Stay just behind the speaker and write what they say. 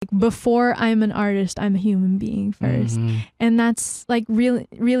before I'm an artist, I'm a human being first. And that's like really,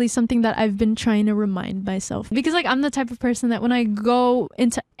 really something that I've been trying to remind myself. Because like I'm the type of person that when I go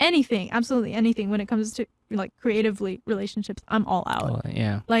into anything, absolutely anything, when it comes to like creatively relationships, I'm all out. Oh,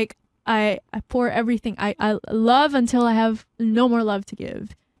 yeah. Like I pour everything. I love until I have no more love to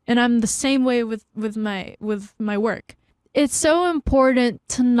give. And I'm the same way with my work. It's so important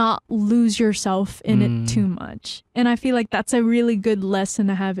to not lose yourself in it too much. And I feel like that's a really good lesson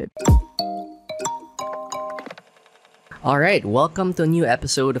to have it. All right, welcome to a new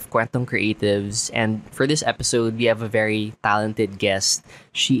episode of Kwentong Creatives. And for this episode, we have a very talented guest.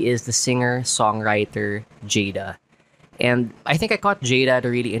 She is the singer-songwriter Jayda. And I think I caught Jayda at a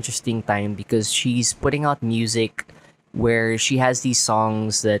really interesting time because she's putting out music where she has these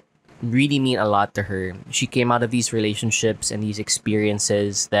songs that really mean a lot to her. She came out of these relationships and these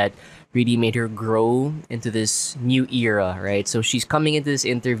experiences that really made her grow into this new era, right? So she's coming into this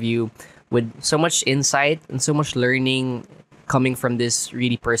interview with so much insight and so much learning coming from this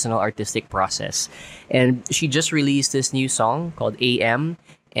really personal artistic process. And she just released this new song called AM,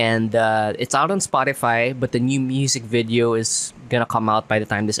 and it's out on Spotify, but the new music video is gonna come out by the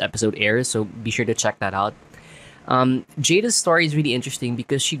time this episode airs, so be sure to check that out. Jada's story is really interesting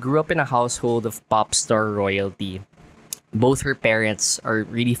because she grew up in a household of pop star royalty. Both her parents are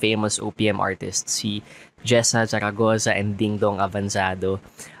really famous OPM artists, si Jessa Zaragoza and Ding Dong Avanzado.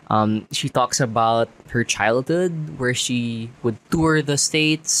 She talks about her childhood where she would tour the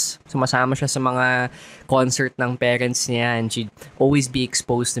States. Sumasama siya sa mga concert ng parents niya and she'd always be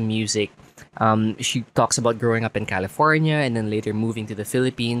exposed to music. She talks about growing up in California and then later moving to the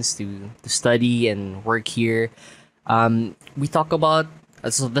Philippines to study and work here. We talk about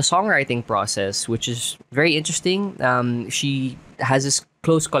the songwriting process, which is very interesting. She has this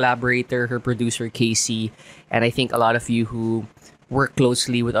close collaborator, her producer, Casey, and I think a lot of you who work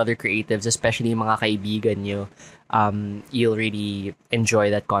closely with other creatives, especially mga kaibigan nyo, you'll really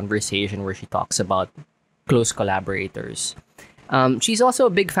enjoy that conversation where she talks about close collaborators. She's also a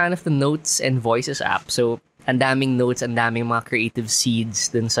big fan of the Notes and Voices app. So, ang daming notes, ang daming mga creative seeds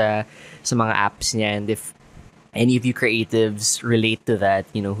dun sa mga apps niya. And if any of you creatives relate to that,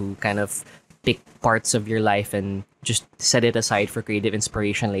 you know, who kind of pick parts of your life and just set it aside for creative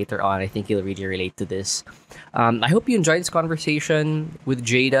inspiration later on, I think you'll really relate to this. I hope you enjoyed this conversation with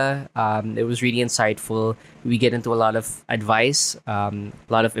Jayda. It was really insightful. We get into a lot of advice, a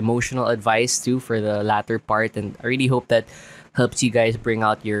lot of emotional advice too for the latter part. And I really hope that helps you guys bring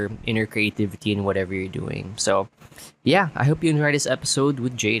out your inner creativity in whatever you're doing. So yeah, I hope you enjoyed this episode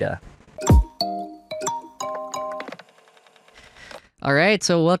with Jayda. All right,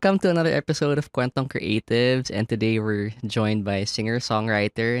 so welcome to another episode of Kwentong Creatives, and today we're joined by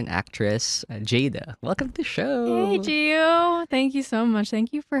singer-songwriter and actress Jayda. Welcome to the show. Hey, Gio. Thank you so much.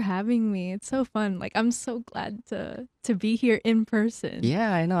 Thank you for having me. It's so fun. Like, I'm so glad to be here in person.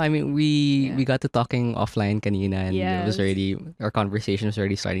 Yeah, I know. I mean, we got to talking offline kanina, and it was already, our conversation was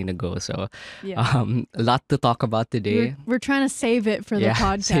already starting to go. So, a lot to talk about today. We're trying to save it for the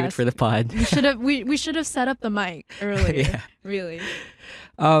podcast. Save it for the pod. We should have set up the mic earlier. Really.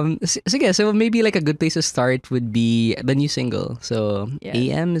 So maybe like a good place to start would be the new single. So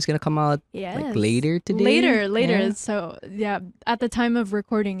AM is gonna come out like later today. Later. Yeah. So at the time of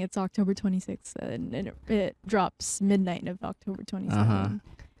recording, it's October 26th, and it drops midnight of October 27th.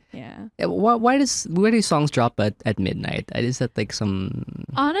 Yeah. Why do songs drop at midnight? Is that like some?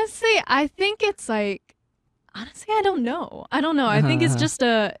 Honestly, I think it's like. Honestly, I don't know. I think it's just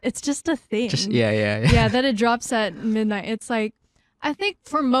a thing. Yeah, that it drops at midnight. It's like, I think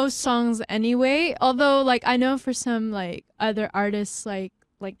for most songs anyway, although like I know for some like other artists like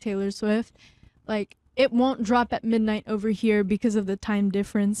Taylor Swift, like it won't drop at midnight over here because of the time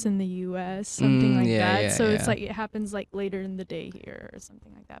difference in the US, something like that. So it's like it happens like later in the day here or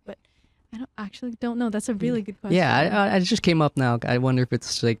something like that. But I don't know. That's a really good question. Yeah, I just came up now. I wonder if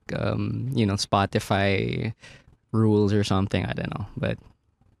it's like Spotify rules or something. I don't know, but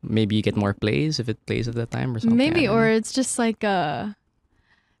maybe you get more plays if it plays at that time or something. Maybe, or it's just like a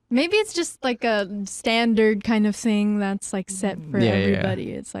standard kind of thing that's like set for everybody.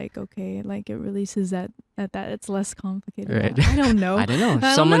 Yeah. It's like, okay, like it releases at that. It's less complicated. Right. I don't know. I don't know.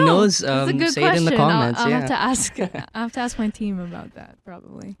 Someone knows. Say question. It in the comments. I'll have to ask. I'll have to ask my team about that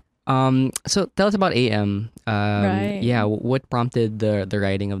probably. So tell us about AM. Right. Yeah, what prompted the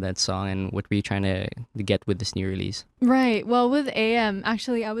writing of that song and what were you trying to get with this new release? Right. Well, with AM,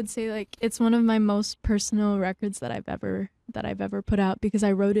 actually, I would say like it's one of my most personal records that I've ever put out because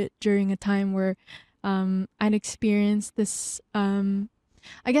I wrote it during a time where I'd experienced this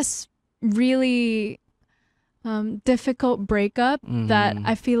I guess really difficult breakup that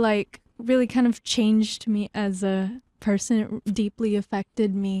I feel like really kind of changed me as a person. It deeply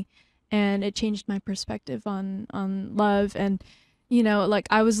affected me, and it changed my perspective on love. And like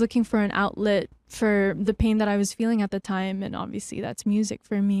I was looking for an outlet for the pain that I was feeling at the time, and obviously that's music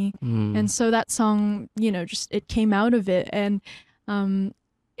for me. And so that song, just it came out of it. And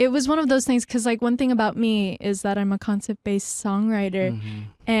it was one of those things, because like one thing about me is that I'm a concept-based songwriter,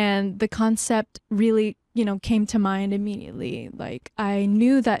 and the concept really came to mind immediately. Like I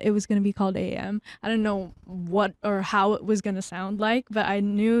knew that it was going to be called AM. I don't know what or how it was going to sound like, but I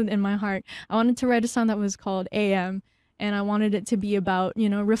knew in my heart I wanted to write a song that was called AM, and I wanted it to be about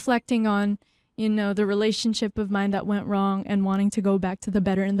reflecting on the relationship of mine that went wrong and wanting to go back to the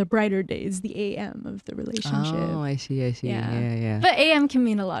better and the brighter days, the AM of the relationship. Oh, I see. Yeah. But AM can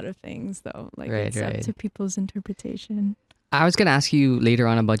mean a lot of things, though. Like it's up to people's interpretation. I was gonna ask you later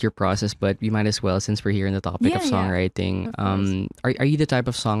on about your process, but we might as well, since we're here in the topic of songwriting. Are you the type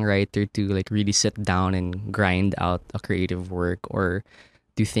of songwriter to like really sit down and grind out a creative work, or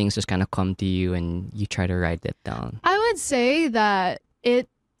do things just kind of come to you and you try to write it down? I would say that it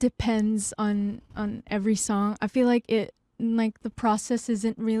depends on every song. I feel like the process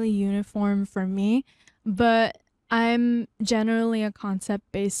isn't really uniform for me, but I'm generally a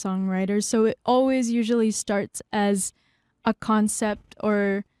concept-based songwriter, so it always usually starts as a concept,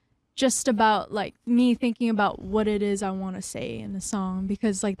 or just about like me thinking about what it is I want to say in a song,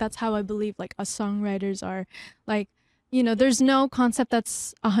 because like that's how I believe like us songwriters are. Like there's no concept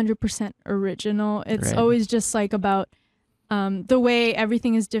that's 100% original. It's always just like about the way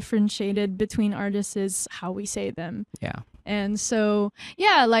everything is differentiated between artists is how we say them. Yeah. And so,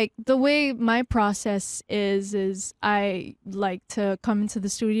 like the way my process is I like to come into the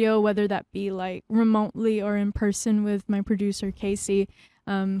studio, whether that be like remotely or in person, with my producer, Casey,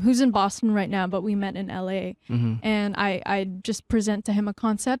 who's in Boston right now, but we met in LA. And I just present to him a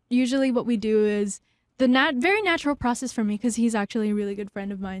concept. Usually what we do is the very natural process for me, because he's actually a really good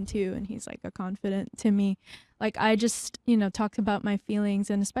friend of mine too, and he's like a confidant to me. Like I just, talked about my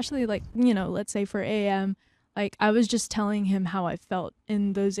feelings, and especially like, let's say for AM, like I was just telling him how I felt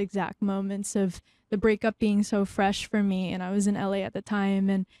in those exact moments of the breakup being so fresh for me. And I was in LA at the time,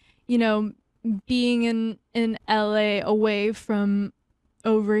 and, being in LA away from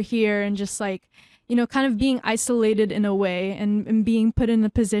over here, and just like, kind of being isolated in a way, and being put in a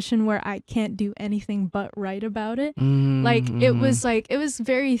position where I can't do anything but write about it. It was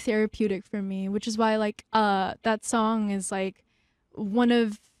very therapeutic for me, which is why like that song is like one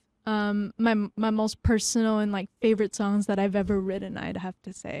of my most personal and like favorite songs that I've ever written, I'd have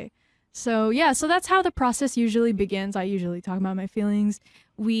to say. So so that's how the process usually begins. I usually talk about my feelings.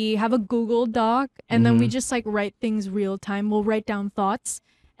 We have a Google Doc, and then we just like write things real time. We'll write down thoughts,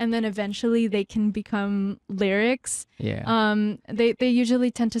 and then eventually they can become lyrics. They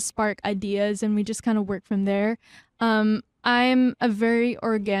usually tend to spark ideas, and we just kind of work from there. I'm a very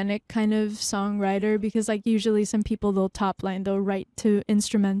organic kind of songwriter, because like usually some people, they'll write to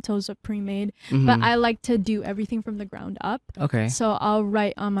instrumentals or pre-made, but I like to do everything from the ground up. Okay. So I'll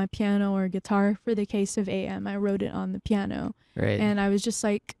write on my piano or guitar. For the case of AM, I wrote it on the piano. Right. And I was just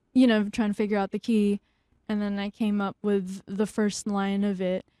like, trying to figure out the key, and then I came up with the first line of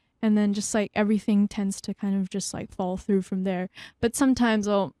it. And then just like everything tends to kind of just like fall through from there. But sometimes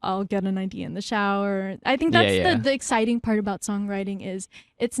I'll get an idea in the shower. I think that's the exciting part about songwriting, is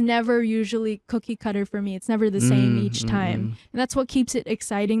it's never usually cookie cutter for me. It's never the same each time. And that's what keeps it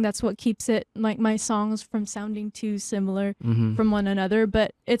exciting. That's what keeps it like my songs from sounding too similar from one another.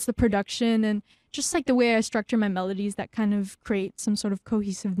 But it's the production and just like the way I structure my melodies that kind of create some sort of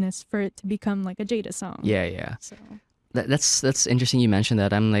cohesiveness for it to become like a Jayda song. Yeah. So. That's interesting you mentioned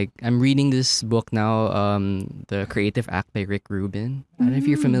that. I'm reading this book now, The Creative Act by Rick Rubin. I don't know if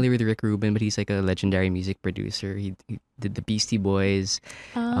you're familiar with Rick Rubin, but he's like a legendary music producer. He did the Beastie Boys,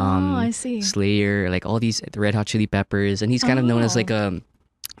 I see. Slayer, like all these, the Red Hot Chili Peppers, and he's kind of known as like a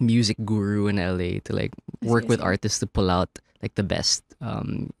music guru in LA to like work with artists to pull out like the best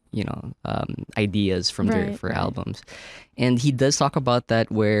ideas from their albums. And he does talk about that,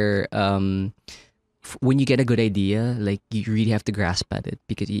 where when you get a good idea, like you really have to grasp at it,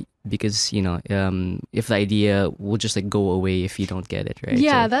 because if the idea will just like go away if you don't get it, right?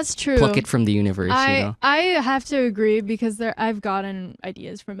 Yeah, so that's true. Pluck it from the universe. I have to agree, because I've gotten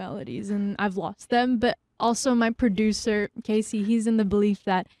ideas for melodies and I've lost them, but also my producer Casey, he's in the belief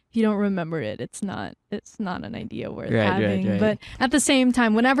that if you don't remember it, it's not an idea worth having. Right. But at the same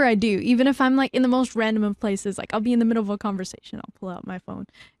time, whenever I do, even if I'm like in the most random of places, like I'll be in the middle of a conversation, I'll pull out my phone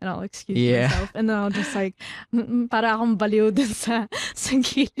and I'll excuse myself, and then I'll just like para akong baliw dun sa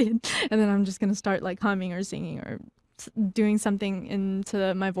gilid, and then I'm just gonna start like humming or singing or doing something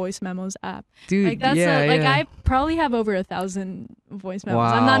into my voice memos app. Dude, like that's like I probably have over 1,000 voice memos.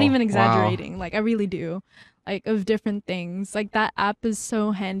 Wow. I'm not even exaggerating. Like I really do. Like of different things. Like that app is so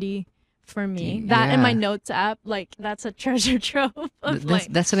handy for me. That and my notes app, like that's a treasure trove of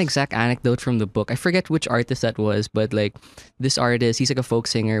that's an exact anecdote from the book. I forget which artist that was, but like this artist, he's like a folk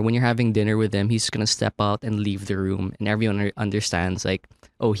singer. When you're having dinner with him, he's gonna step out and leave the room, and everyone understands like,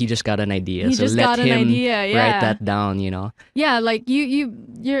 oh, he just got an idea. He so just let got him an idea, write that down, you know? Yeah, like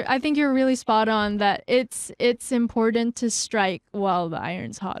you're I think you're really spot on that it's important to strike while the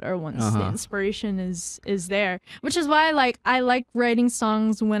iron's hot, or once the inspiration is there. Which is why I like writing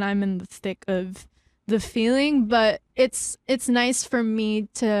songs when I'm in the thick of the feeling, but it's nice for me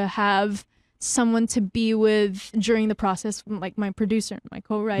to have someone to be with during the process, like my producer, my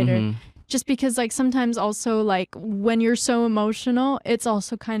co-writer. Just because like sometimes also like when you're so emotional, it's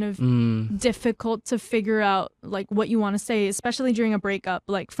also kind of difficult to figure out like what you want to say, especially during a breakup.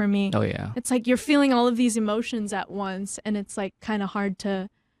 Like for me, it's like you're feeling all of these emotions at once, and it's like kind of hard to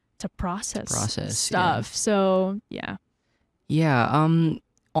process stuff. So yeah.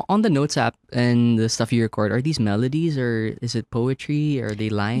 On the notes app and the stuff you record, are these melodies or is it poetry? Or are they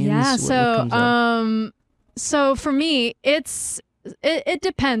lines? Yeah. What comes up? So for me, it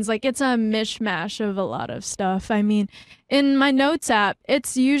depends. Like it's a mishmash of a lot of stuff. I mean, in my notes app,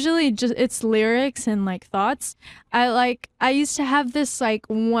 it's usually just it's lyrics and like thoughts. I used to have this like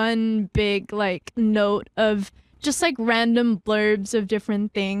one big like note of just like random blurbs of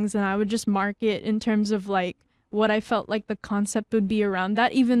different things, and I would just mark it in terms of like what I felt like the concept would be around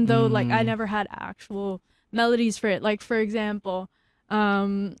that, even though like I never had actual melodies for it. Like for example,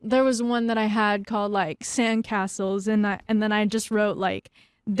 there was one that I had called like Sandcastles, and then I just wrote like,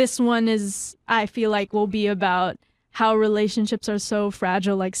 this one is, I feel like, will be about how relationships are so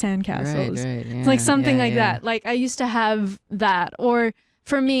fragile like sandcastles. Right. Yeah, it's like something like that. Like I used to have that. Or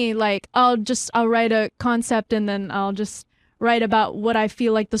for me, like I'll write a concept and then I'll just write about what I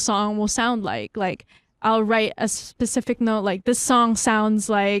feel like the song will sound like. Like I'll write a specific note, like this song sounds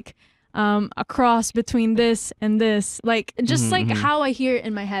like a cross between this and this, like just like how I hear it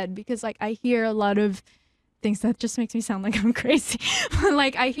in my head, because like I hear a lot of things that just makes me sound like I'm crazy.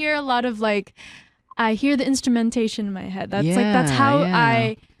 Like I hear a lot of like, I hear the instrumentation in my head. That's how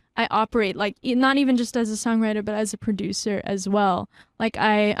I operate, like not even just as a songwriter but as a producer as well. Like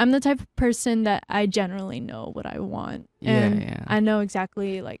I'm the type of person that I generally know what I want, and I know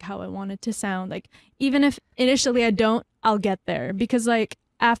exactly like how I want it to sound. Like even if initially I don't, I'll get there, because like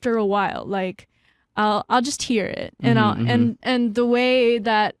after a while, like I'll just hear it, and and the way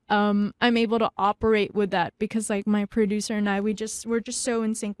that I'm able to operate with that, because like my producer and we're just so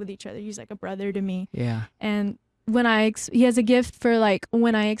in sync with each other. He's like a brother to me. And when he has a gift for like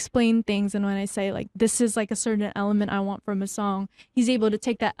when I explain things, and when I say like this is like a certain element I want from a song, he's able to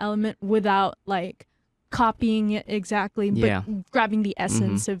take that element without like copying it exactly, but grabbing the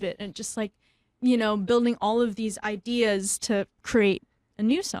essence of it, and just like, you know, building all of these ideas to create a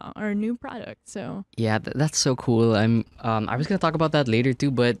new song or a new product. So yeah, that's so cool. I was gonna talk about that later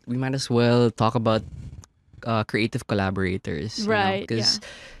too, but we might as well talk about creative collaborators, right? Because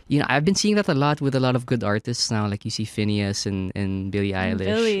you know, I've been seeing that a lot with a lot of good artists now. Like you see Phineas and Billie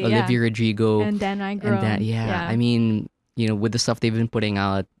Eilish, Olivia Rodrigo, and Dan Igro. I mean, you know, with the stuff they've been putting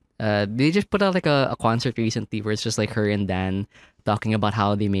out, they just put out like a concert recently where it's just like her and Dan talking about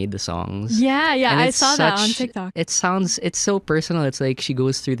how they made the songs. Yeah, I saw that on TikTok. It's so personal. It's like she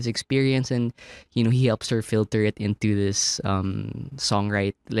goes through this experience, and you know, he helps her filter it into this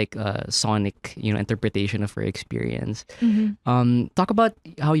songwrite, like sonic, you know, interpretation of her experience. Talk about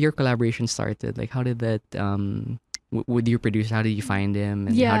how your collaboration started. Like how did that with your producer, how did you find him,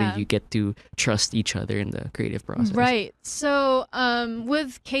 and how did you get to trust each other in the creative process? Right. So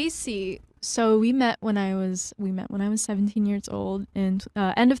with Casey, so we met when I was 17 years old in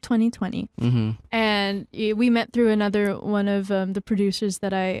end of 2020, and we met through another one of the producers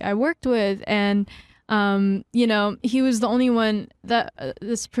that I worked with, and you know, he was the only one that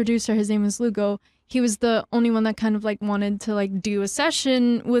this producer, his name was Lugo. He was the only one that kind of like wanted to like do a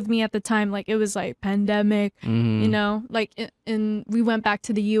session with me at the time. Like it was like pandemic, you know, like and we went back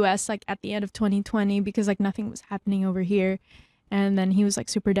to the US like at the end of 2020 because like nothing was happening over here. And then he was like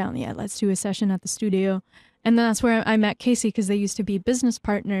super down. Yeah, let's do a session at the studio. And then that's where I met Casey, because they used to be business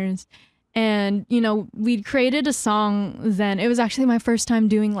partners. And, we'd created a song then. It was actually my first time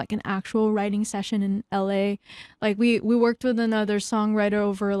doing like an actual writing session in LA. Like we worked with another songwriter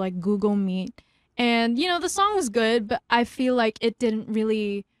over like Google Meet. And, the song was good, but I feel like it didn't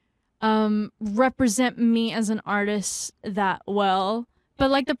really represent me as an artist that well.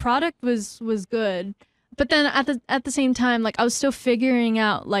 But like the product was good. But then at the same time, like I was still figuring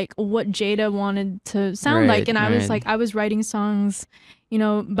out like what Jayda wanted to sound like, and I was writing songs,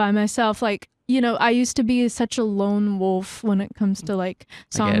 by myself. Like, I used to be such a lone wolf when it comes to like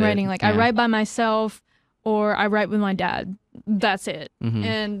songwriting. Like I write by myself or I write with my dad. That's it. Mm-hmm.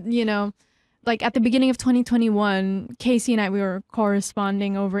 And like at the beginning of 2021, Casey and I, we were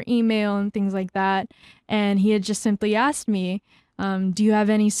corresponding over email and things like that, and he had just simply asked me, do you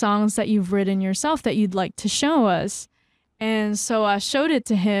have any songs that you've written yourself that you'd like to show us? And so I showed it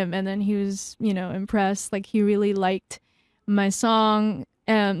to him, and then he was, impressed. Like he really liked my song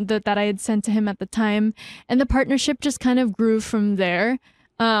that I had sent to him at the time. And the partnership just kind of grew from there.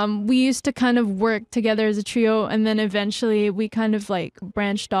 We used to kind of work together as a trio, and then eventually we kind of like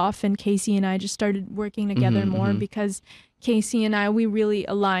branched off, and Casey and I just started working together more because Casey and I, we really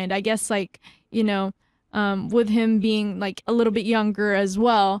aligned. I guess like, with him being like a little bit younger as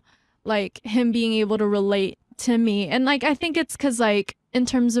well, like him being able to relate to me. And like, I think it's because like in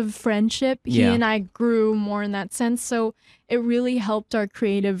terms of friendship, he and I grew more in that sense. So it really helped our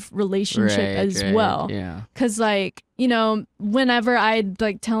creative relationship as well. Yeah. Because like, whenever I'd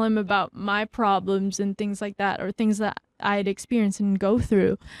like tell him about my problems and things like that, or things that I'd experience and go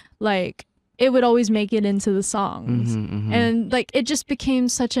through, like it would always make it into the songs. And like it just became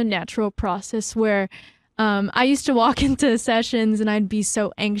such a natural process where I used to walk into sessions and I'd be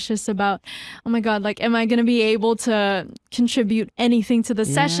so anxious about, oh my God, like, am I going to be able to contribute anything to the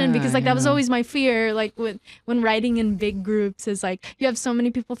session? Because like that was always my fear, like when writing in big groups, is like you have so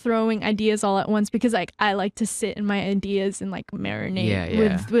many people throwing ideas all at once, because like I like to sit in my ideas and like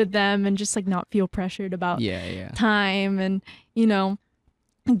marinate with them and just like not feel pressured about time and,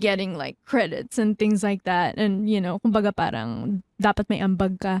 getting like credits and things like that. And kumbaga parang dapat may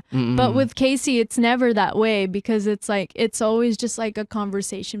ambag ka. But with Casey, it's never that way, because it's like it's always just like a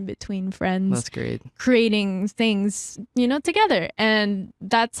conversation between friends. That's great. Creating things, together. And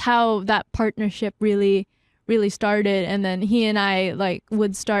that's how that partnership really started. And then he and I like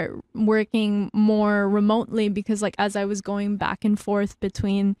would start working more remotely, because like as I was going back and forth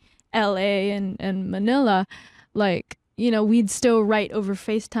between LA and Manila, like we'd still write over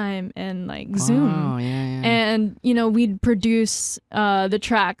FaceTime and like Zoom. And, we'd produce the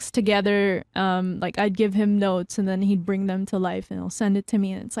tracks together. Like I'd give him notes and then he'd bring them to life and he'll send it to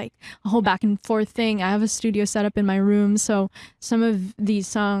me. And it's like a whole back and forth thing. I have a studio set up in my room. So some of these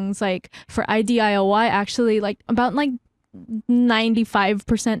songs, like for IDIOY, actually like about like 95%,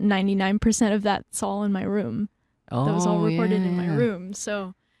 99% of that's all in my room. That was all recorded in my room.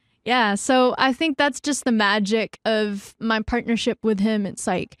 So yeah, so I think that's just the magic of my partnership with him. It's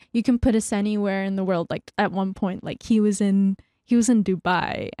like you can put us anywhere in the world. Like at one point, like he was in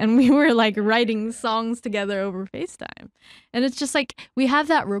Dubai and we were like writing songs together over FaceTime. And it's just like we have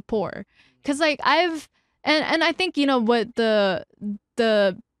that rapport. Cause like and I think what the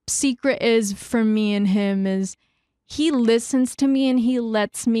secret is for me and him is he listens to me and he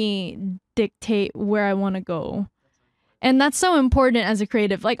lets me dictate where I want to go. And that's so important as a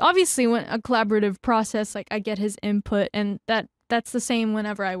creative. Like obviously when a collaborative process, like I get his input, and that's the same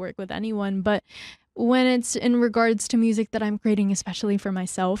whenever I work with anyone. But when it's in regards to music that I'm creating, especially for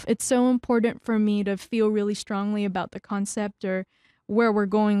myself, it's so important for me to feel really strongly about the concept or where we're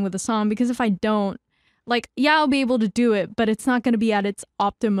going with the song. Because if I don't, like, yeah, I'll be able to do it, but it's not going to be at its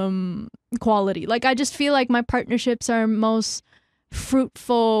optimum quality. Like I just feel like my partnerships are most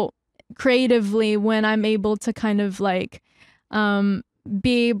fruitful creatively when I'm able to kind of like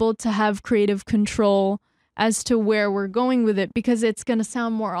be able to have creative control as to where we're going with it, because it's going to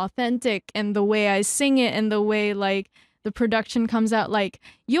sound more authentic, and the way I sing it and the way like the production comes out, like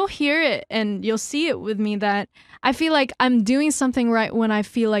you'll hear it and you'll see it with me that I feel like I'm doing something right when I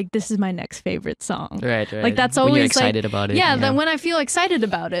feel like this is my next favorite song. Right. Like that's always when you're excited like, about it. Yeah, then when I feel excited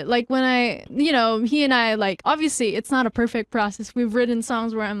about it, like when I, he and I, like obviously it's not a perfect process. We've written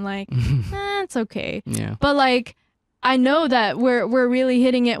songs where I'm like, it's okay. Yeah. But like I know that we're really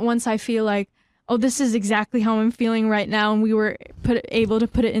hitting it once I feel like, oh, this is exactly how I'm feeling right now, and we were able to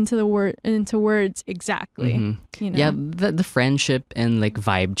put it into words exactly. Mm-hmm. You know? Yeah, the friendship and like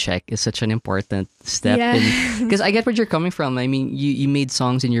vibe check is such an important step. Because I get where you're coming from. I mean, you made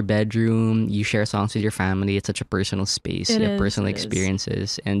songs in your bedroom, you share songs with your family. It's such a personal space, you have personal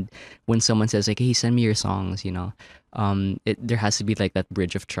experiences. And when someone says like, "Hey, send me your songs," you know, there has to be like that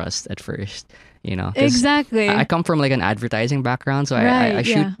bridge of trust at first. You know, exactly. I come from like an advertising background, so I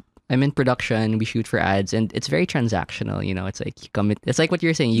shoot. I'm in production. We shoot for ads, and it's very transactional. You know, it's like you come. It's like what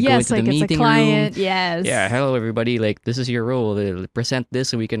you're saying. You go into the meeting client, room. Yes. Yeah. Hello, everybody. Like, this is your role. Present this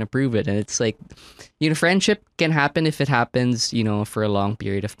so we can approve it. And it's like, you know, friendship can happen if it happens, you know, for a long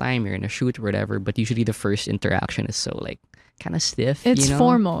period of time. You're in a shoot or whatever. But usually, the first interaction is so like kind of stiff. It's you know?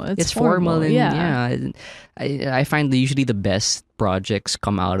 formal. It's formal. And I find that usually the best projects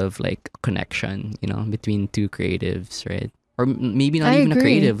come out of like connection. You know, between two creatives, right? Or maybe not even a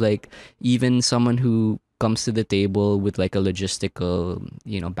creative, like even someone who comes to the table with like a logistical,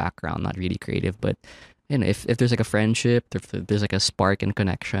 you know, background, not really creative, but you know, if there's like a friendship, if there's like a spark and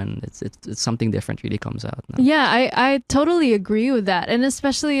connection, it's something different really comes out. No? Yeah, I totally agree with that, and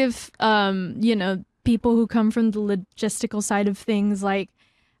especially if you know, people who come from the logistical side of things, like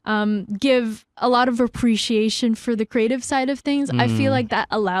give a lot of appreciation for the creative side of things. I feel like that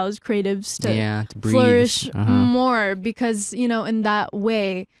allows creatives to flourish more, because, you know, in that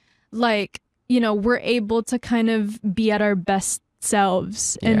way, like, you know, we're able to kind of be at our best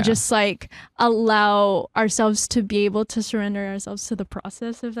selves and just like allow ourselves to be able to surrender ourselves to the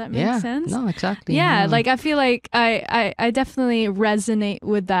process, if that makes sense. No, exactly. Yeah, like I feel like I definitely resonate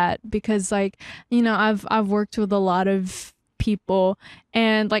with that, because like, you know, I've worked with a lot of people,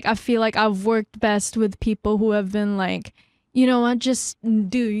 and like I feel like I've worked best with people who have been like, you know what, just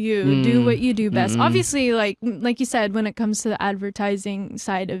do what you do best. Obviously, like you said, when it comes to the advertising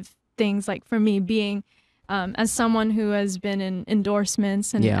side of things, like for me being as someone who has been in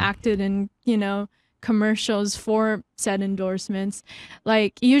endorsements and acted in, you know, commercials for said endorsements,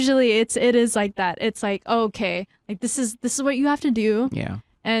 like usually it is like that. It's like, oh, okay, like this is what you have to do. Yeah.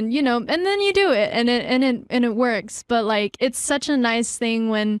 And, you know, and then you do it, and it works. But like, it's such a nice thing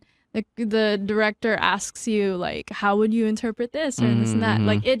when the director asks you like, how would you interpret this or this and that?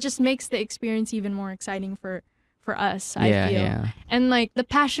 Like, it just makes the experience even more exciting for us, I feel. Yeah. And like the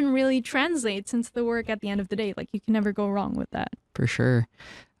passion really translates into the work at the end of the day. Like, you can never go wrong with that. For sure.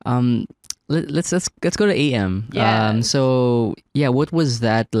 Let's go to AM. Yeah. So yeah, what was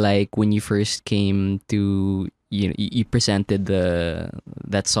that like when you first came to, you know, you presented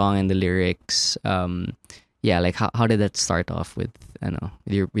that song and the lyrics? Yeah, like how did that start off with, I don't know,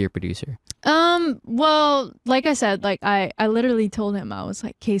 with your producer? Well, like I said, like I literally told him, I was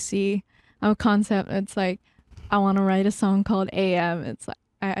like, Casey, our concept, it's like, I want to write a song called AM. It's like,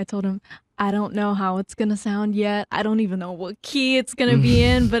 I told him, I don't know how it's gonna sound yet. I don't even know what key it's gonna be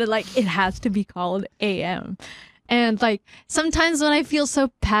in, but it has to be called AM. And like sometimes when I feel so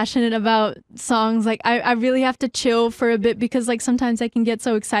passionate about songs, like I really have to chill for a bit, because like sometimes I can get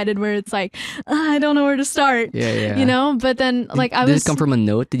so excited where it's like, I don't know where to start. Yeah. You know, but then like did it come from a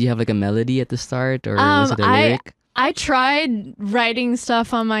note? Did you have like a melody at the start, or was it a lyric? I tried writing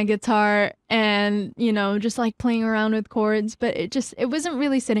stuff on my guitar and, you know, just like playing around with chords, but it wasn't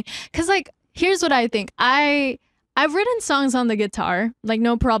really sitting. Cause like, here's what I think. I've written songs on the guitar, like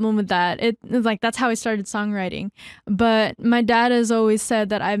no problem with that. It's like, that's how I started songwriting. But my dad has always said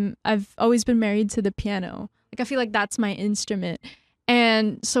that I've always been married to the piano. Like, I feel like that's my instrument.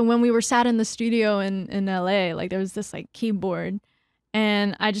 And so when we were sat in the studio in LA, like there was this like keyboard,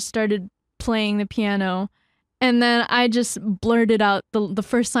 and I just started playing the piano. And then I just blurted out the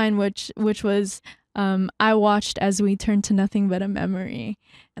first line, which was, I watched as we turned to nothing but a memory.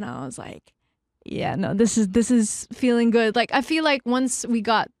 And I was like, yeah, no, this is feeling good. Like, I feel like once we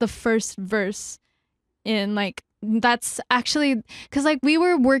got the first verse in, like, that's actually, because like we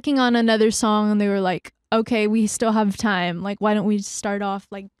were working on another song and they were like, okay, we still have time. Like, why don't we start off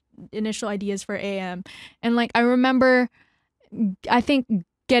like initial ideas for AM? And like, I remember, I think,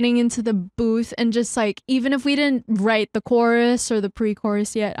 getting into the booth and just like, even if we didn't write the chorus or the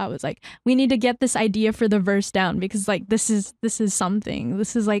pre-chorus yet, I was like, we need to get this idea for the verse down, because like this is something.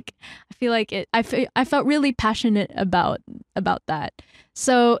 This is like, I feel like it. I felt really passionate about that.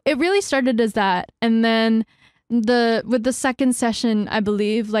 So it really started as that, and then with the second session, I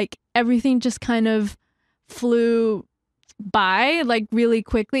believe like everything just kind of flew by like really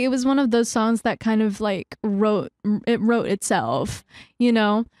quickly. It was one of those songs that kind of like wrote itself, you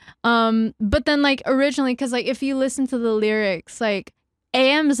know. But then like originally, because like if you listen to the lyrics, like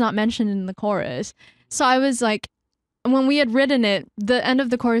AM is not mentioned in the chorus, so I was like, when we had written it, the end of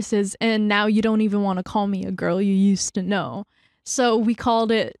the chorus is, and now you don't even want to call me a girl you used to know. So we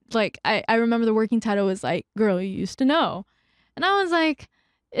called it, like, I remember the working title was like, Girl You Used to Know. And I was like,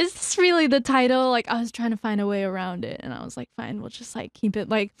 is this really the title? Like, I was trying to find a way around it. And I was like, fine, we'll just like keep it.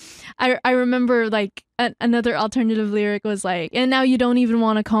 Like, I remember like another alternative lyric was like, and now you don't even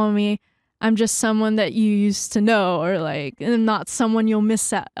want to call me. I'm just someone that you used to know, or like, and not someone you'll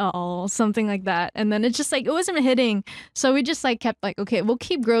miss at all, something like that. And then it's just like, it wasn't hitting. So we just like kept like, okay, we'll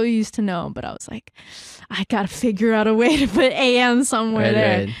keep Girl You Used to Know. But I was like, I gotta figure out a way to put AM somewhere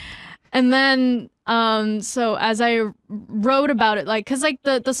there. Right. And then, so as I wrote about it, like, cause like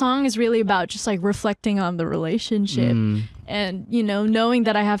the song is really about just like reflecting on the relationship and, you know, knowing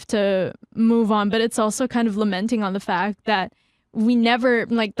that I have to move on, but it's also kind of lamenting on the fact that we never,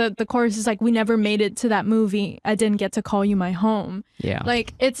 like, the chorus is like, we never made it to that movie. I didn't get to call you my home. Yeah.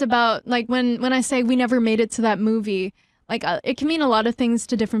 Like, it's about, like, when I say we never made it to that movie, like, it can mean a lot of things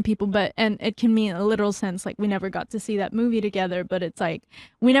to different people, and it can mean a literal sense, like, we never got to see that movie together, but it's like,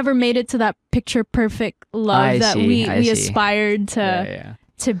 we never made it to that picture perfect love we aspired to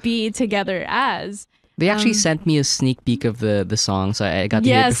be together as. They actually sent me a sneak peek of the song, so I got to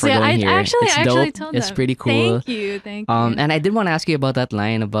hear it before going here. I actually told them. It's pretty cool. Thank you. And I did want to ask you about that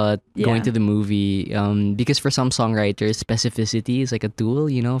line about going to the movie, because for some songwriters, specificity is like a tool,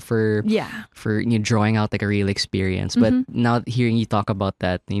 you know, for you know, drawing out like a real experience. But now hearing you talk about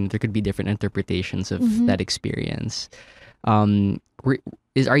that, you know, there could be different interpretations of that experience.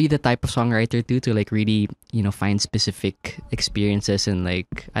 Are you the type of songwriter too to like really, you know, find specific experiences and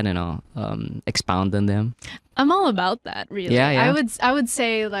like, I don't know, expound on them? I'm all about that, really. Yeah. I would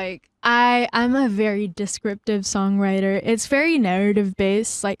say like I'm a very descriptive songwriter. It's very narrative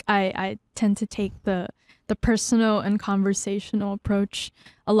based. Like I tend to take the personal and conversational approach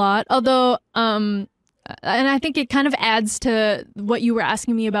a lot. Although and I think it kind of adds to what you were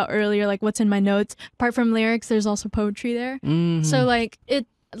asking me about earlier, like what's in my notes. Apart from lyrics, there's also poetry there. Mm-hmm. So like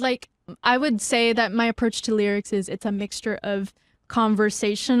I would say that my approach to lyrics is it's a mixture of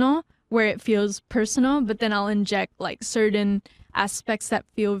conversational, where it feels personal, but then I'll inject like certain aspects that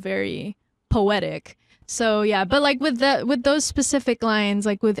feel very poetic. So yeah, but like with those specific lines,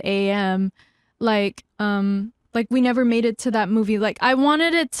 like with AM, like we never made it to that movie. Like I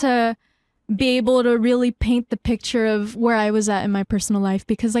wanted it to be able to really paint the picture of where I was at in my personal life,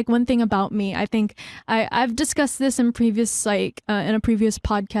 because like one thing about me, I think I've discussed this in previous in a previous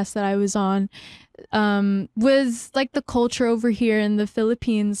podcast that I was on, with like the culture over here in the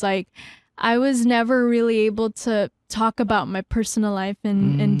Philippines. Like I was never really able to talk about my personal life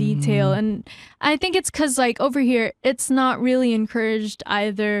in detail, and I think it's because like over here it's not really encouraged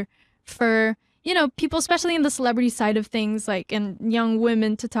either for, you know, people, especially in the celebrity side of things, like, and young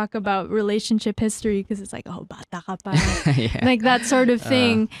women, to talk about relationship history, because it's like, oh, bata ka pa. Like that sort of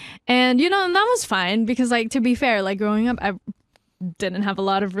thing. And, you know, and that was fine, because like, to be fair, like growing up, I didn't have a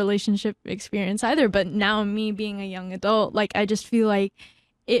lot of relationship experience either. But now me being a young adult, like, I just feel like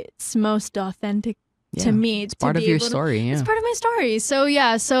it's most authentic to me. It's part of your story. It's part of my story. So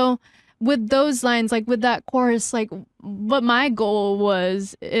yeah, so with those lines, like with that chorus, like what my goal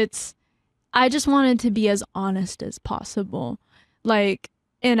was, I just wanted to be as honest as possible, like,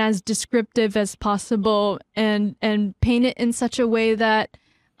 and as descriptive as possible, and paint it in such a way that,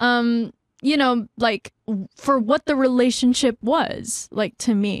 you know, like for what the relationship was, like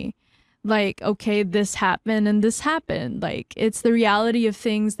to me, like, okay, this happened and this happened. Like, it's the reality of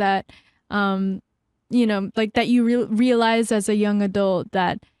things that, you know, like that you realize as a young adult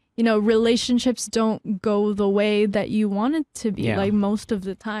that, you know, relationships don't go the way that you want it to be, like most of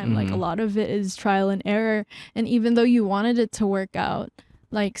the time. Like a lot of it is trial and error. And even though you wanted it to work out,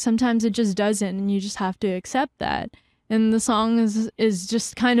 like sometimes it just doesn't, and you just have to accept that. And the song is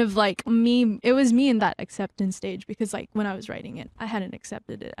just kind of like me. It was me in that acceptance stage, because like when I was writing it, I hadn't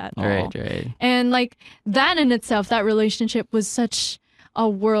accepted it at all. Right. And like that in itself, that relationship was such a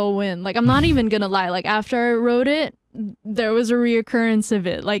whirlwind. Like I'm not even gonna lie. Like after I wrote it, there was a reoccurrence of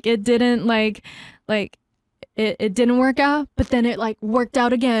it. Like it didn't it didn't work out, but then it like worked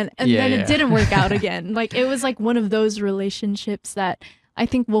out again, and then it didn't work out again. Like it was like one of those relationships that I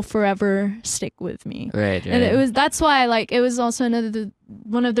think will forever stick with me. Right. And that's why like it was also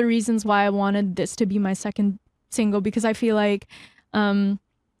one of the reasons why I wanted this to be my second single, because I feel like it's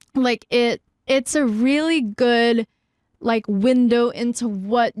a really good like window into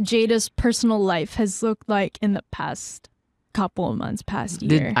what Jayda's personal life has looked like in the past couple of months, past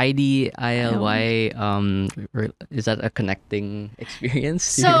year. Did IDILY is that a connecting experience?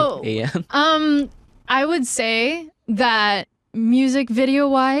 So I would say that music video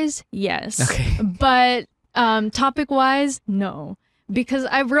wise, yes. Okay. But Topic wise, no, because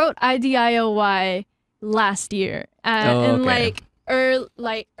I wrote IDIOY last year, in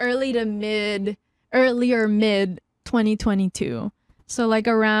earlier mid 2022. So like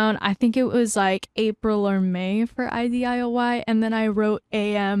around, I think it was like April or May for IDIOY, and then I wrote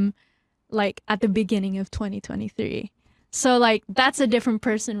AM like at the beginning of 2023. So like that's a different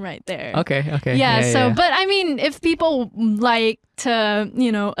person right there. Okay. Yeah, but I mean, if people like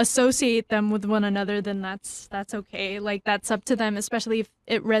to, associate them with one another, then that's okay. Like that's up to them, especially if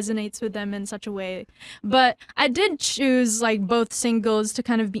it resonates with them in such a way. But I did choose like both singles to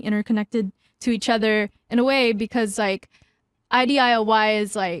kind of be interconnected to each other in a way, because like IDIOY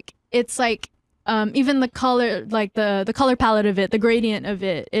is like, it's like even the color, like the color palette of it, the gradient of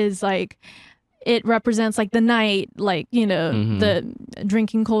it is like, it represents like the night, like, the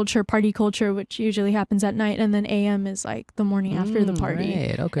drinking culture, party culture, which usually happens at night. And then AM is like the morning after the party.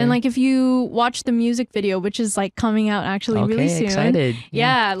 Right, okay. And like if you watch the music video, which is like coming out actually really soon. Excited.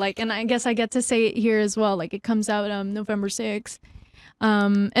 Yeah, like, and I guess I get to say it here as well. Like it comes out November 6th.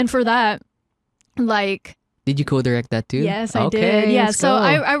 And for that, like, did you co-direct that too? Yes, I did. Yeah, so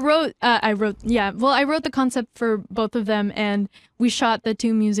I wrote the concept for both of them, and we shot the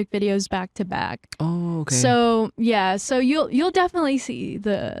 2 music videos back to back. Oh, okay. So yeah, so you'll definitely see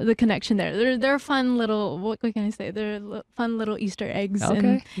the connection there. They're fun little, what can I say? They're fun little Easter eggs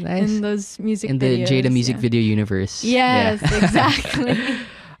nice. in those music videos. In the Jayda music video universe. Yes, exactly.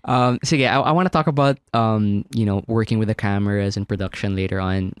 So yeah, I want to talk about working with the cameras and production later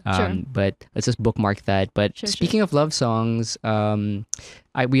on. Sure. But let's just bookmark that. But speaking of love songs,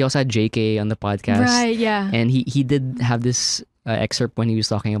 we also had JK on the podcast. Right. Yeah. And he did have this excerpt when he was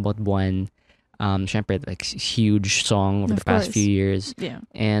talking about Buwan. Syempre, like huge song over the past few years. Yeah.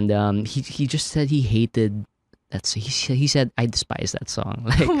 And he just said he hated. He said, I despise that song.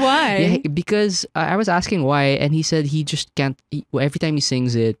 Like, why? Yeah, because I was asking why, and he said he just can't. Every time he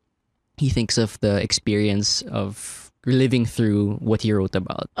sings it, he thinks of the experience of living through what he wrote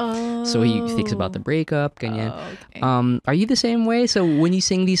about. Oh. So he thinks about the breakup, ganyan. Oh, okay. Are you the same way? So when you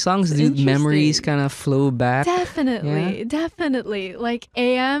sing these songs, do memories kind of flow back? Definitely. Like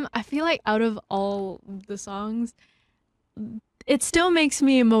AM, I feel like out of all the songs, it still makes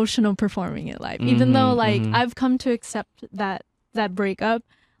me emotional performing it live, even though like I've come to accept that breakup.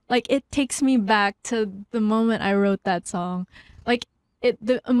 Like it takes me back to the moment I wrote that song. Like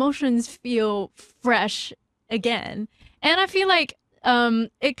the emotions feel fresh again, and I feel like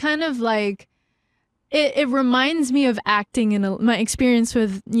it kind of like it reminds me of acting my experience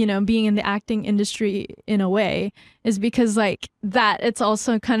with being in the acting industry in a way, is because like that it's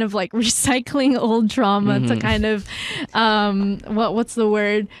also kind of like recycling old trauma to kind of what's the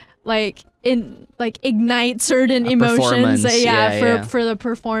word, like ignite certain emotions for the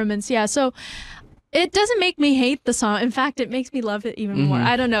performance. So it doesn't make me hate the song. In fact, it makes me love it even more.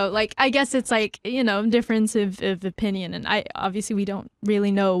 I don't know. Like, I guess it's like, difference of opinion. And obviously we don't really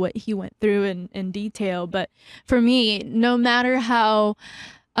know what he went through in detail. But for me, no matter how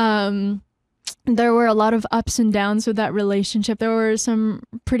there were a lot of ups and downs with that relationship, there were some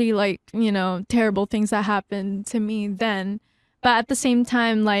pretty terrible things that happened to me then. But at the same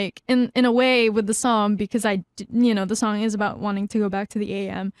time, like in a way with the song, because the song is about wanting to go back to the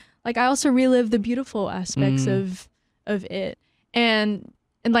AM. Like I also relive the beautiful aspects of it, and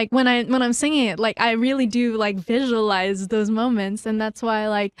like when I'm singing it, like I really do like visualize those moments, and that's why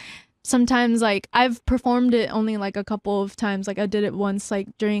like sometimes like I've performed it only like a couple of times. Like I did it once like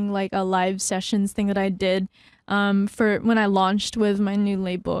during like a live sessions thing that I did for when I launched with my new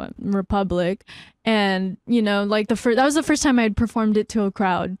label Republic, and like that was the first time I had performed it to a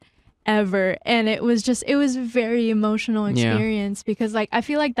crowd ever, and it was a very emotional experience because like I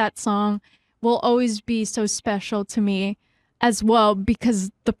feel like that song will always be so special to me as well, because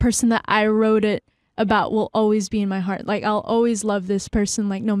the person that I wrote it about will always be in my heart. Like I'll always love this person,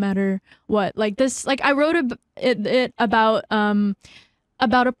 like no matter what. Like this, like I wrote it about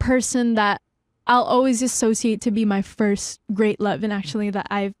a person that I'll always associate to be my first great love, and actually that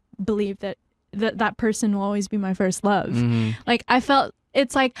I believe that person will always be my first love. Like I felt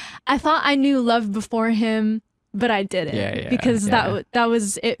it's like I thought I knew love before him, but I didn't, because that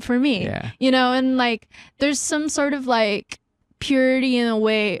was it for me. And like there's some sort of like purity in a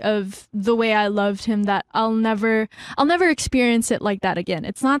way of the way I loved him that I'll never experience it like that again.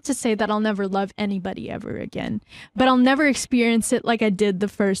 It's not to say that I'll never love anybody ever again, but I'll never experience it like I did the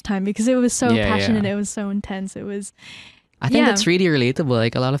first time, because it was so passionate, it was so intense. It was I think that's really relatable.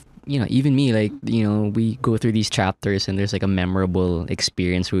 Like a lot of, even me, like, we go through these chapters and there's like a memorable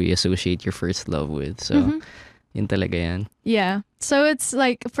experience where we associate your first love with. So Yun talaga yan. Yeah. So it's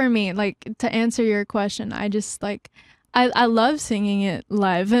like, for me, like, to answer your question, I just like, I love singing it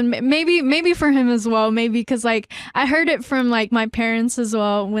live, and maybe for him as well, maybe because like I heard it from like my parents as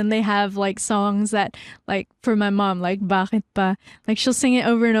well when they have like songs that, like, for my mom, like Bakit pa, like she'll sing it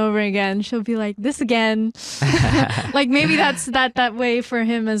over and over again. She'll be like, this again. Like maybe that's that way for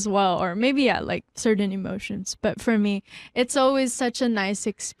him as well, or maybe yeah, like certain emotions. But for me, it's always such a nice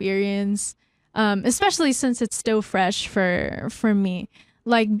experience, especially since it's still fresh for me.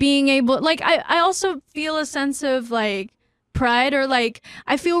 Like being able, like I also feel a sense of like pride, or like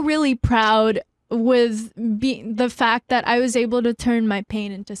I feel really proud with the fact that I was able to turn my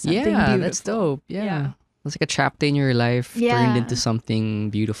pain into something beautiful. That's dope. Yeah. It's like a chapter in your life turned into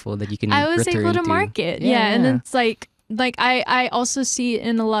something beautiful that you can I was return able to market. Yeah. And it's like I also see it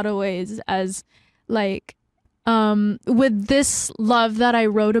in a lot of ways as like with this love that I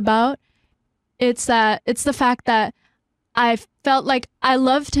wrote about, it's the fact that I felt like I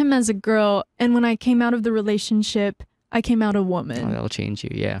loved him as a girl, and when I came out of the relationship, I came out a woman. Oh, that'll change you,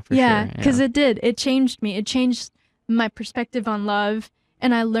 for sure. Yeah, because it did. It changed me. It changed my perspective on love,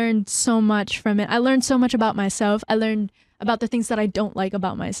 and I learned so much from it. I learned so much about myself. I learned about the things that I don't like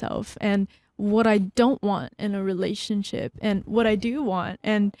about myself, and what I don't want in a relationship, and what I do want.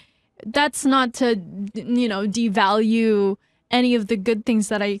 And that's not to, devalue any of the good things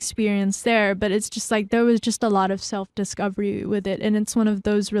that I experienced there, but it's just like there was just a lot of self-discovery with it, and it's one of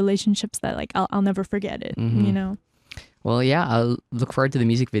those relationships that like I'll never forget it. Well, yeah, I'll look forward to the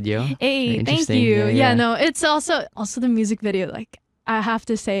music video. Hey, thank you. Yeah, no, it's also the music video. Like I have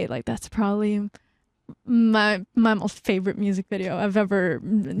to say, like that's probably my most favorite music video I've ever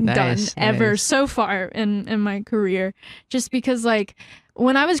done ever so far in my career, just because like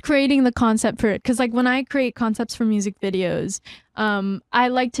when I was creating the concept for it, because like when I create concepts for music videos, I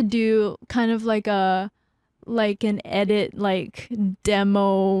like to do kind of like an edit, like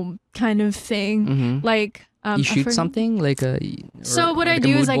demo kind of thing. Like you shoot something like so what I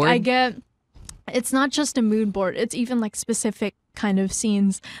do is like I get, it's not just a mood board, it's even like specific kind of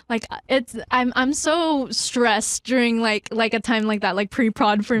scenes. Like I'm so stressed during like a time like that, like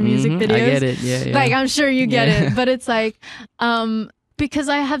pre-prod for music videos. I get it. Yeah. Like I'm sure you get it, but it's like because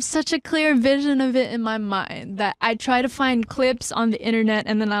I have such a clear vision of it in my mind that I try to find clips on the internet,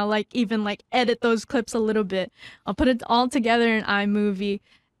 and then I'll like even like edit those clips a little bit. I'll put it all together in iMovie,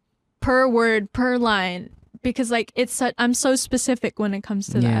 per word, per line, because like I'm so specific when it comes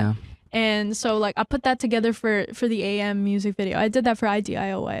to that. And so like I put that together for the AM music video. I did that for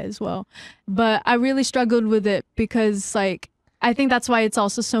IDIOI as well, but I really struggled with it because like I think that's why it's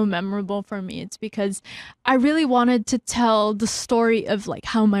also so memorable for me. It's because I really wanted to tell the story of like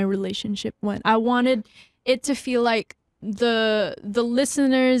how my relationship went. I wanted it to feel like the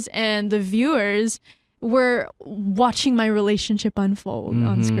listeners and the viewers were watching my relationship unfold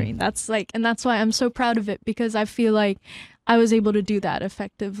on screen. That's like, and that's why I'm so proud of it, because I feel like I was able to do that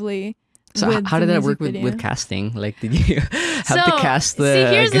effectively. So how did that work with casting? Like, did you have to cast the? See,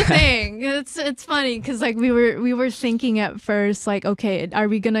 here's the thing. It's funny because like we were thinking at first like, okay, are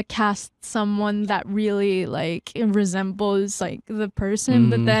we gonna cast someone that really like resembles like the person?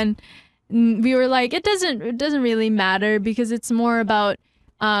 But then we were like, it doesn't really matter, because it's more about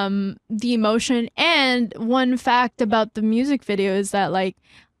the emotion. And one fact about the music video is that like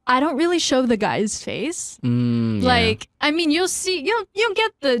I don't really show the guy's face. Like, I mean, you'll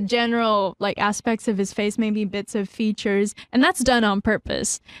get the general like aspects of his face, maybe bits of features, and that's done on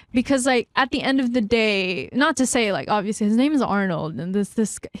purpose, because like at the end of the day, not to say like obviously his name is Arnold, and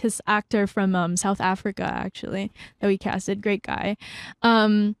his actor from South Africa actually that we casted, great guy.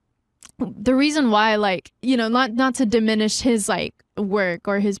 The reason why, like, not to diminish his like work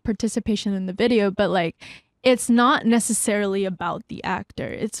or his participation in the video, but like it's not necessarily about the actor.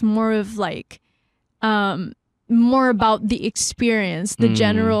 It's more of like more about the experience, the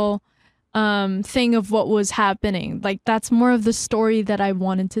general thing of what was happening. Like that's more of the story that I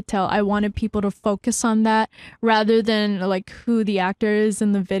wanted to tell. I wanted people to focus on that rather than like who the actor is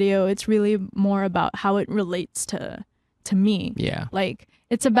in the video. It's really more about how it relates to me. Yeah. Like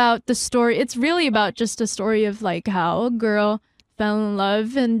it's about the story. It's really about just a story of like how a girl fell in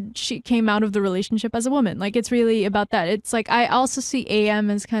love and she came out of the relationship as a woman. Like it's really about that. It's like I also see AM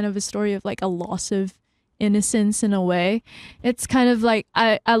as kind of a story of like a loss of innocence in a way. It's kind of like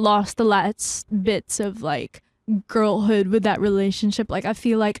I lost the last bits of like girlhood with that relationship. Like I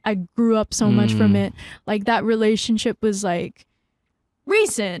feel like I grew up so much from it. Like that relationship was like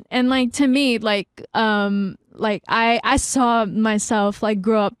recent, and like to me like I saw myself like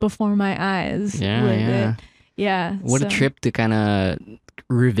grow up before my eyes with it. Yeah. What a trip to kind of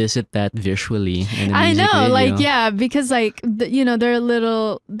revisit that visually in a I music know, video. like, yeah, because like there are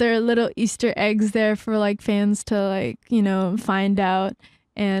little Easter eggs there for like fans to like find out,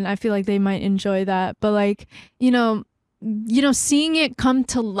 and I feel like they might enjoy that. But like seeing it come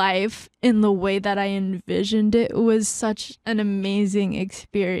to life in the way that I envisioned it was such an amazing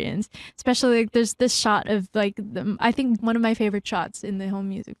experience. Especially like there's this shot of like I think one of my favorite shots in the whole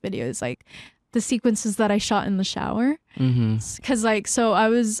music video is like the sequences that I shot in the shower. Cause like, so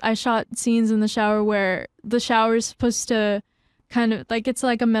I shot scenes in the shower where the shower is supposed to kind of like, it's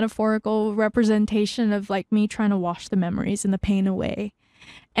like a metaphorical representation of like me trying to wash the memories and the pain away.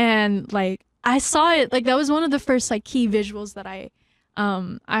 And like, I saw it, like that was one of the first like key visuals that I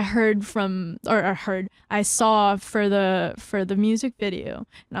saw for the music video,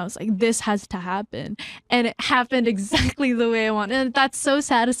 and I was like, this has to happen, and it happened exactly the way I wanted, and that's so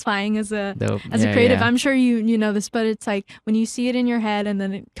satisfying as a creative. Yeah. I'm sure you know this, but it's like when you see it in your head and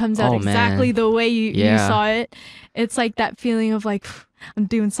then it comes out exactly the way you saw it. It's like that feeling of like, I'm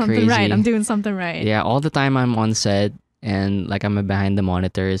doing something right. I'm doing something right. Yeah, all the time I'm on set and like I'm behind the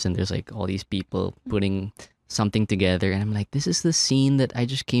monitors and there's like all these people putting something together, and I'm like, this is the scene that I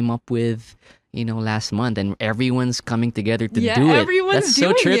just came up with last month, and everyone's coming together to do it. Everyone's That's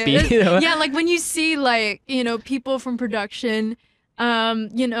so trippy. It. Yeah, like when you see like people from production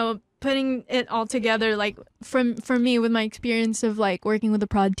putting it all together, like for me, with my experience of like working with the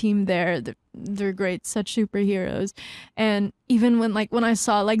prod team there, they're great, such superheroes. And even when I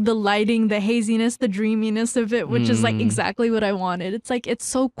saw like the lighting, the haziness, the dreaminess of it, which is like exactly what I wanted. It's like, it's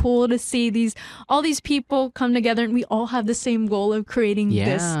so cool to see all these people come together, and we all have the same goal of creating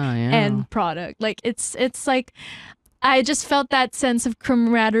this end product. Like it's like, I just felt that sense of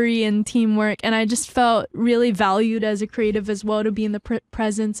camaraderie and teamwork, and I just felt really valued as a creative as well, to be in the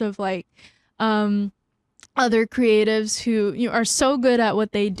presence of like other creatives who are so good at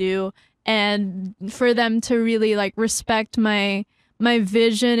what they do, and for them to really like respect my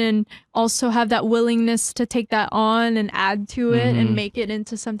vision and also have that willingness to take that on and add to it and make it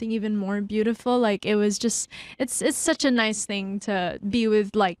into something even more beautiful. Like it was just, it's such a nice thing to be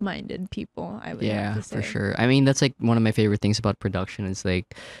with like-minded people, I would have to say. For sure. I mean, that's like one of my favorite things about production is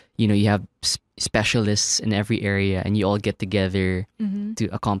like, you have specialists in every area and you all get together to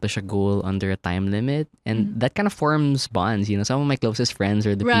accomplish a goal under a time limit, and that kind of forms bonds. Some of my closest friends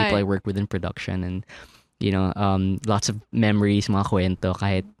are the people I work with in production, and lots of memories, mga kwento,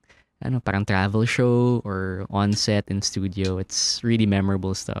 kahit parang travel show or on set in studio. It's really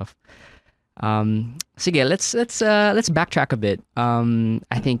memorable stuff. Sige, let's backtrack a bit.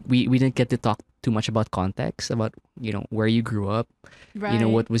 I think we didn't get to talk too much about context, about where you grew up,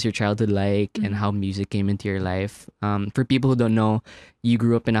 what was your childhood like, and how music came into your life. For people who don't know, you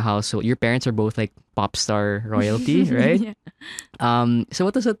grew up in a household. Your parents are both like pop star royalty, right? So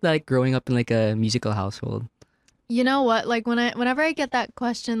what was it like growing up in like a musical household? You know what? Like whenever I get that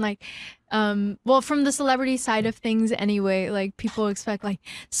question, like, well, from the celebrity side of things anyway, like people expect like,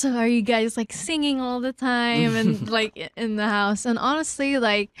 so are you guys like singing all the time and like in the house? And honestly,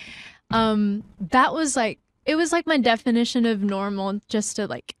 like, that was like, it was like my definition of normal, just to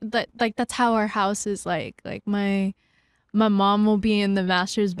like that, like that's how our house is like my mom will be in the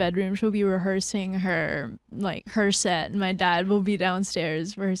master's bedroom. She'll be rehearsing her set. And my dad will be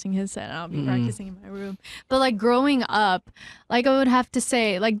downstairs rehearsing his set. And I'll be practicing in my room. But like growing up, like I would have to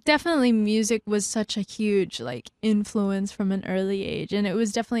say, like definitely music was such a huge like influence from an early age. And it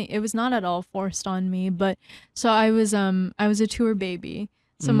was not at all forced on me. But so I was a tour baby.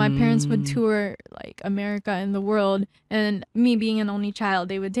 So my parents would tour like America and the world. And me being an only child,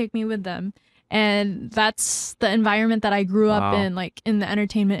 they would take me with them. And that's the environment that I grew up in, like in the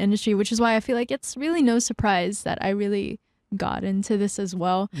entertainment industry, which is why I feel like it's really no surprise that I really got into this as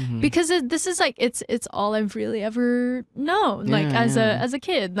well, because this is like it's all I've really ever known, like as a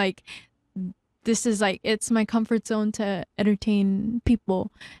kid. Like this is like, it's my comfort zone to entertain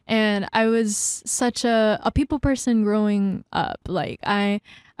people, and I was such a people person growing up. Like I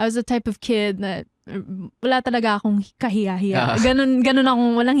was the type of kid that wala talaga akong kahiya-hiya. Ganun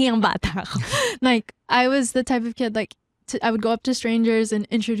akong walang hiyang bata ako. Like, I was the type of kid, like, I would go up to strangers and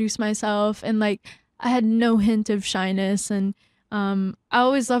introduce myself, and like, I had no hint of shyness, and I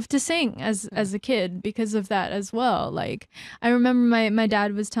always loved to sing as a kid because of that as well. Like, I remember my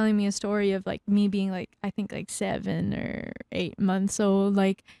dad was telling me a story of like me being like, I think like 7 or 8 months old,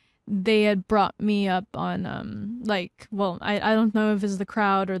 like, they had brought me up on like, well, I don't know if it was the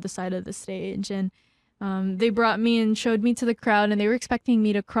crowd or the side of the stage, and they brought me and showed me to the crowd, and they were expecting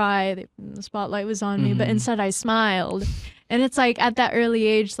me to cry. The spotlight was on me, but instead I smiled. And it's like at that early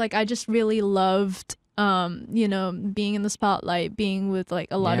age, like I just really loved being in the spotlight, being with like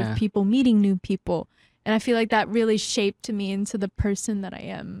a lot of people, meeting new people. And I feel like that really shaped me into the person that I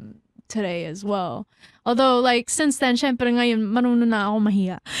am today as well. Although like since then, syempre ngayon marunong na ako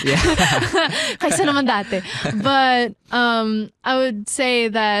mahiya. Yeah. Kaysa naman dati. But I would say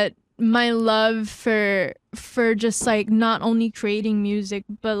that my love for just like not only creating music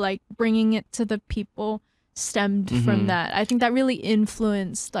but like bringing it to the people stemmed from that. I think that really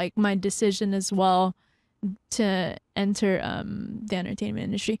influenced like my decision as well to enter the entertainment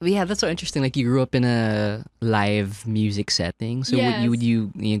industry. Yeah, that's so interesting. Like you grew up in a live music setting, so would you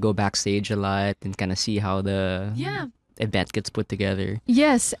go backstage a lot and kind of see how the event gets put together?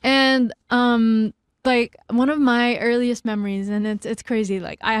 Yes, and like one of my earliest memories, and it's crazy.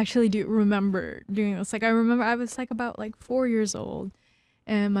 Like I actually do remember doing this. Like I remember I was like about like 4 years old,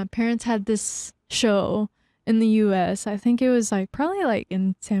 and my parents had this show in the U.S. I think it was like probably like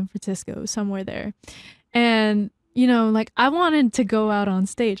in San Francisco, somewhere there. And, like I wanted to go out on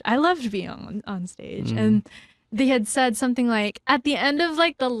stage. I loved being on stage. And they had said something like, at the end of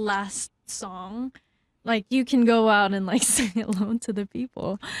like the last song, like you can go out and like sing alone to the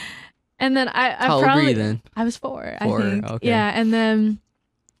people. And then How old were you then? I was 4, I think. Okay. Yeah, and then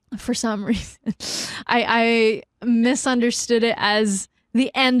for some reason, I misunderstood it as the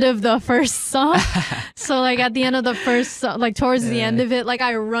end of the first song. So like at the end of the first song, like towards the end of it, like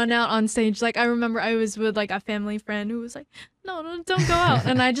I run out on stage. Like I remember I was with like a family friend who was like, no, don't go out.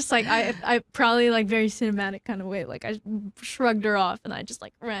 And I just like, I probably like very cinematic kind of way, like I shrugged her off and I just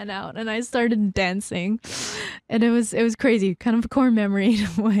like ran out and I started dancing. And it was crazy, kind of a core memory in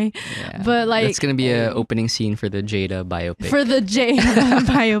a way. Yeah. But like it's gonna be an opening scene for the Jayda biopic. For the Jayda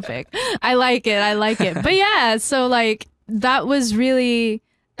biopic. I like it. But yeah, so like that was really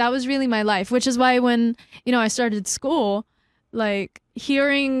my life, which is why when I started school, like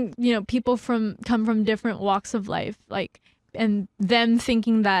hearing people come from different walks of life, like, and them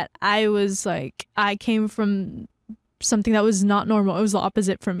thinking that I came from something that was not normal. It was the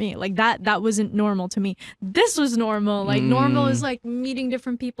opposite for me. Like that wasn't normal to me. This was normal. Like normal is like meeting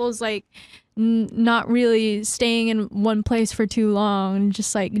different people's like not really staying in one place for too long,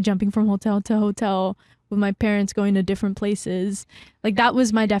 just like jumping from hotel to hotel with my parents, going to different places. Like that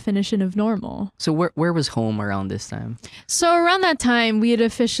was my definition of normal. So where was home around this time? So around that time, we had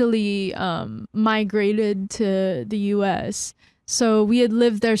officially migrated to the U.S. So we had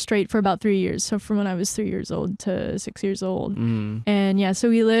lived there straight for about 3 years. So from when I was 3 years old to 6 years old. And yeah, so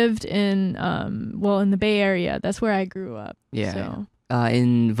we lived in in the Bay Area. That's where I grew up. Yeah. So.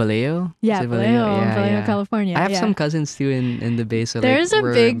 In Vallejo? Yeah, Vallejo, California. I have some cousins too in the Bay, so there's like,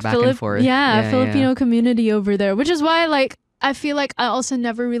 a big Filipino community over there, which is why like I feel like I also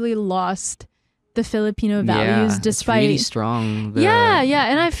never really lost the Filipino values, despite it's really strong.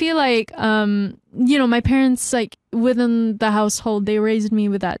 And I feel like my parents, like within the household, they raised me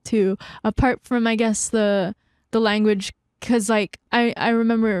with that too. Apart from I guess the language, because like I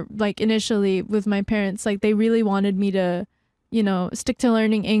remember like initially with my parents, like they really wanted me to stick to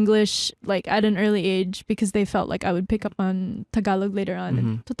learning English like at an early age because they felt like I would pick up on Tagalog later on.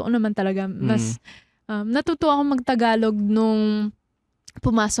 And totoo naman talaga, mas natuto ako mag-Tagalog nung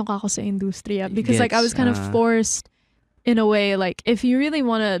pumasok ako sa industriya because like I was kind of forced in a way, like if you really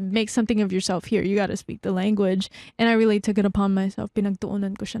want to make something of yourself here, you got to speak the language. And I really took it upon myself.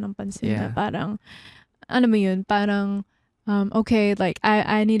 Pinagtuunan ko siya ng pansin na parang, ano mo yun, parang, okay, like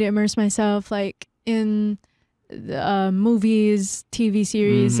I need to immerse myself like in movies, TV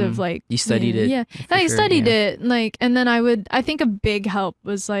series of like you studied it. Yeah, I studied it. Like, and then I think a big help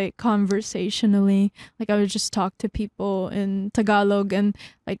was like conversationally. Like I would just talk to people in Tagalog, and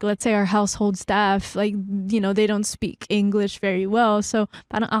like let's say our household staff, like they don't speak English very well, so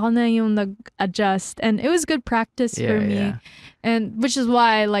parang ako na yung nag-adjust, and it was good practice for me. And which is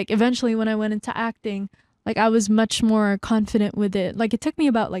why like eventually when I went into acting, like I was much more confident with it. Like it took me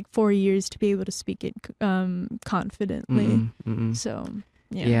about like 4 years to be able to speak it confidently. So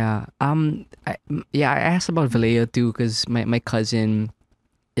yeah. I asked about Vallejo too because my cousin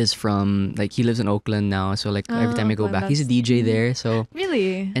is from, like, he lives in Oakland now, so like every time I go back, he's a DJ there. So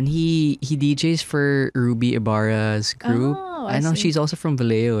really, and he DJs for Ruby Ibarra's group. I know she's also from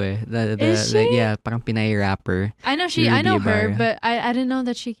Vallejo. Is she? Like, yeah, parang Pinay rapper. I know her, but I didn't know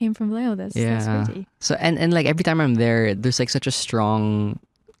that she came from Vallejo. That's crazy. So and like every time I'm there's like such a strong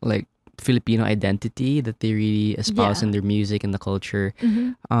like Filipino identity that they really espouse in their music and the culture.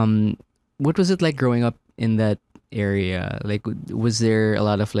 What was it like growing up in that area? Like, was there a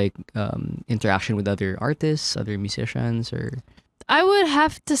lot of like interaction with other artists, other musicians, or? I would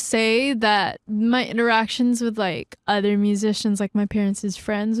have to say that my interactions with like other musicians, like my parents'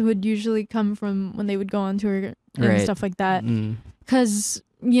 friends, would usually come from when they would go on tour and stuff like that. Because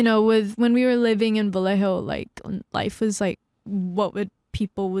when we were living in Vallejo, like life was like what would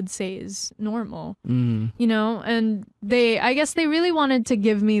people would say is normal, and I guess they really wanted to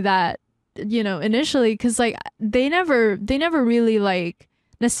give me that, initially, because like they never really like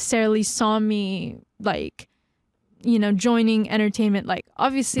necessarily saw me like joining entertainment. Like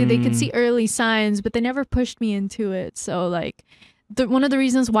obviously they could see early signs, but they never pushed me into it. So like one of the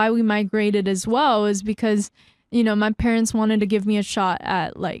reasons why we migrated as well is because my parents wanted to give me a shot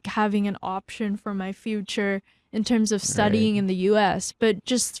at like having an option for my future in terms of studying in the US. But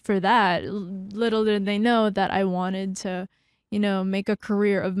just for that, little did they know that I wanted to make a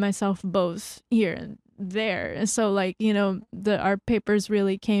career of myself both here and there. And so like our papers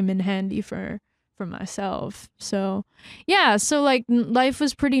really came in handy for myself. So yeah, so like life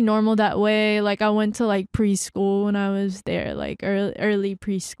was pretty normal that way. Like I went to like preschool when I was there, like early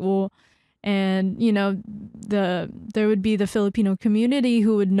preschool, and there would be the Filipino community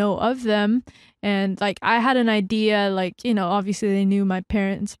who would know of them, and like I had an idea, like obviously they knew my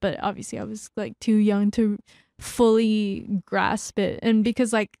parents, but obviously I was like too young to fully grasp it. And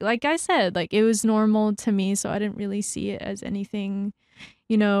because like I said, like it was normal to me, so I didn't really see it as anything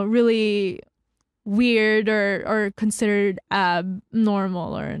really weird or considered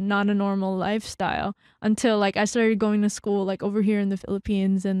abnormal or not a normal lifestyle until like I started going to school like over here in the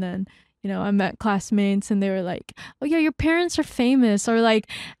Philippines. And then I met classmates and they were like, oh yeah, your parents are famous. Or like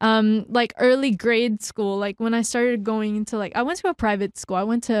early grade school, like when I started going into like, I went to a private school. I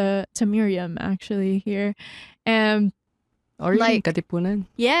went to Miriam actually here. And or like Katipunan?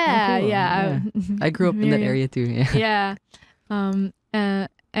 Yeah, oh, cool. yeah. I grew up in that area too. Yeah.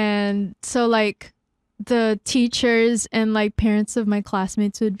 And so like the teachers and like parents of my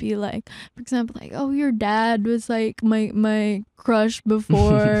classmates would be like, for example, like, oh, your dad was like my crush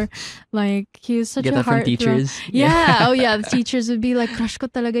before. Like he was such Get a that from heartthrob. teachers. Yeah. Oh yeah, the teachers would be like, crush ko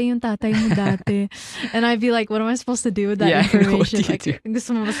talaga yung tatay mo dati. And I'd be like, what am I supposed to do with that information? Like,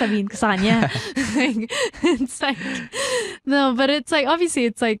 gusto mo ba sabihin ko sa kanya? Like, it's like, no, but it's like, obviously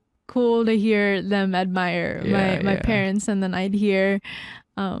it's like cool to hear them admire my parents. And then I'd hear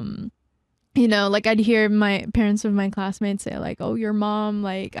like I'd hear my parents of my classmates say like, oh, your mom,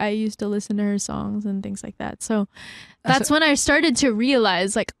 like I used to listen to her songs and things like that. So that's when I started to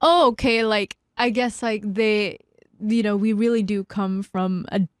realize like, oh, okay, like I guess like they, we really do come from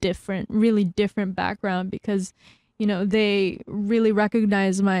a really different background, because they really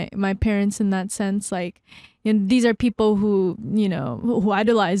recognize my parents in that sense. Like these are people who who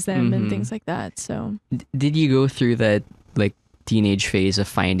idolize them and things like that. So did you go through that like teenage phase of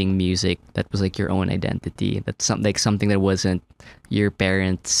finding music that was like your own identity, that's something that wasn't your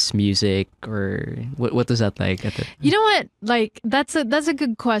parents' music, or what was that like at the... You know what, like that's a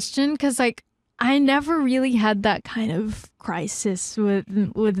good question, because like I never really had that kind of crisis with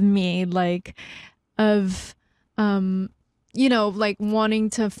me, like of like wanting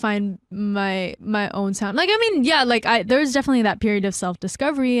to find my own sound. Like I mean, yeah, like there was definitely that period of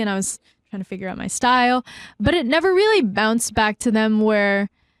self-discovery and I was trying to figure out my style, but it never really bounced back to them where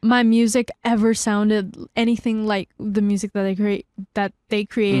my music ever sounded anything like the music that they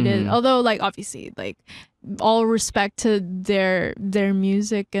created. Although like obviously like all respect to their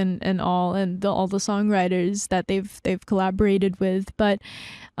music and all the songwriters that they've collaborated with, but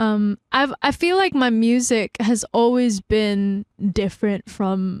I feel like my music has always been different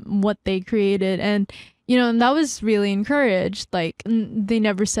from what they created, and and that was really encouraged. Like they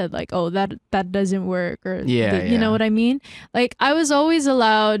never said like, oh, that doesn't work, or you know what I mean? Like I was always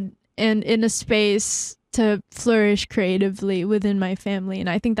allowed in a space to flourish creatively within my family, and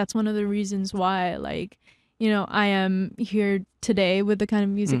I think that's one of the reasons why like I am here today with the kind of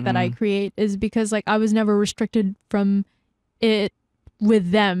music that I create, is because like I was never restricted from it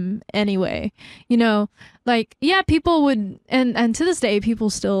with them anyway. Like yeah, people would and to this day people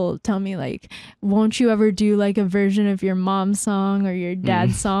still tell me like, won't you ever do like a version of your mom's song or your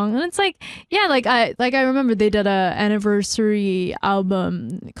dad's song? And it's like, yeah, like I remember they did a anniversary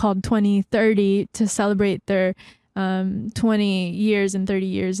album called 2030 to celebrate their 20 years and 30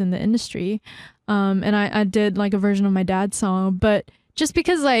 years in the industry, and I did like a version of my dad's song, but just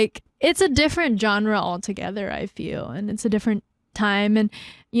because like it's a different genre altogether, I feel, and it's a different time, and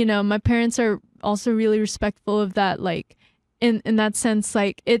my parents are also really respectful of that, like in that sense,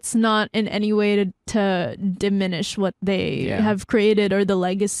 like it's not in any way to diminish what they have created or the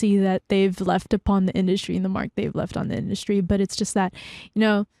legacy that they've left upon the industry and the mark they've left on the industry, but it's just that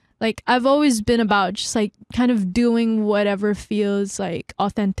like I've always been about just like kind of doing whatever feels like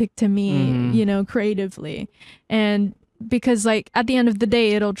authentic to me, you know, creatively. And because like at the end of the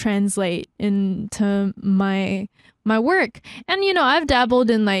day it'll translate into my work. And you know, I've dabbled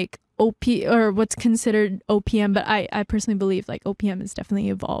in like OP or what's considered OPM, but I personally believe like OPM has definitely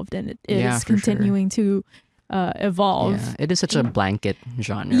evolved, and it is continuing to evolve. Yeah, it is such a blanket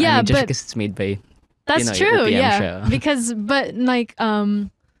genre. Yeah, I mean, just but because it's made by that's true. OPM Yeah, show. because but like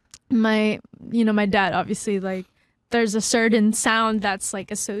my my dad, obviously, like there's a certain sound that's like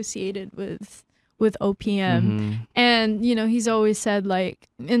associated with OPM, and you know, he's always said like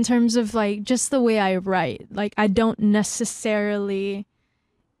in terms of like just the way I write, like I don't necessarily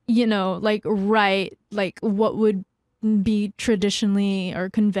like write like what would be traditionally or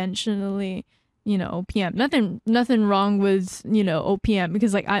conventionally OPM. Nothing wrong with OPM,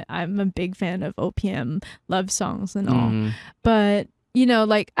 because like I'm a big fan of OPM love songs and all, but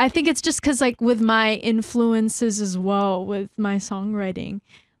like I think it's just because like with my influences as well with my songwriting,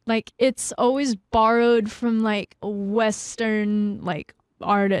 like it's always borrowed from like Western like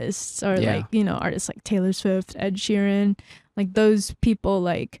artists, or like artists like Taylor Swift, Ed Sheeran, like those people.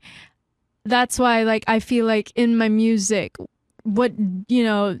 Like that's why like I feel like in my music what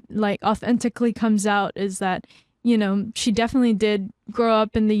like authentically comes out is that she definitely did grow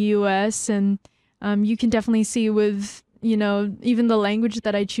up in the US, and you can definitely see with even the language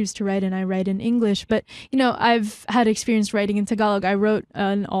that I choose to write in, I write in English, but I've had experience writing in Tagalog. I wrote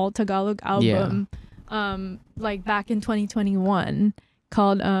an all Tagalog album like back in 2021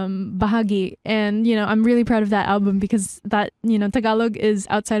 called Bahagi, and I'm really proud of that album because that Tagalog is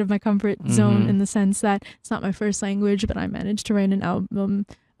outside of my comfort zone in the sense that it's not my first language, but I managed to write an album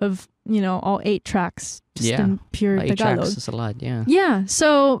of all 8 tracks just in pure 8 Tagalog. tracks is a lot.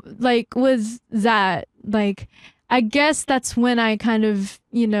 So like with that, like I guess that's when I kind of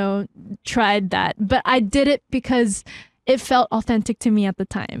tried that, but I did it because it felt authentic to me at the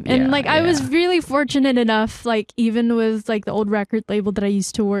time. And like I was really fortunate enough, like even with like the old record label that I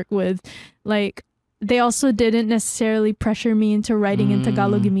used to work with, like they also didn't necessarily pressure me into writing in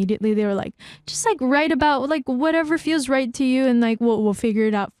Tagalog immediately. They were like, just like write about like whatever feels right to you, and like we'll figure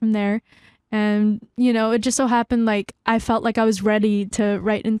it out from there. And it just so happened like I felt like I was ready to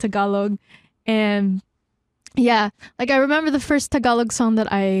write in Tagalog. And like I remember the first Tagalog song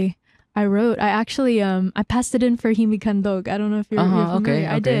that I wrote. I actually I passed it in for Himi Kandog. I don't know if you're familiar. Okay.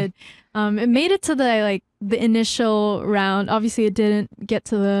 I did. It made it to the initial round. Obviously it didn't get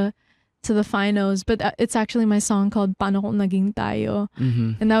to the finals, but it's actually my song called Paano Kung Naging Tayo.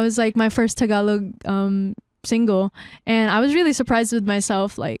 And that was like my first Tagalog single, and I was really surprised with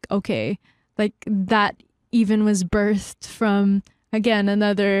myself, like okay, like that even was birthed from again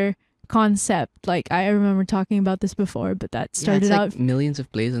another concept. Like I remember talking about this before, but that started it's out like millions of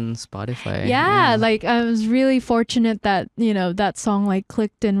plays on Spotify. Like I was really fortunate that that song like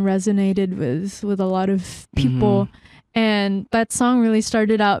clicked and resonated with a lot of people. And that song really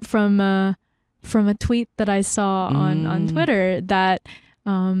started out from a tweet that I saw on Twitter that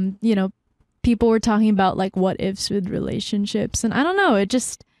people were talking about like what ifs with relationships, and I don't know, it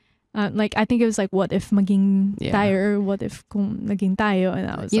just like I think it was like what if maging tayo, or what if kung naging tayo, and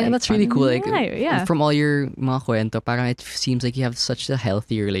I was like, that's really cool. Like tayo, from all your mga kwento, parang it seems like you have such a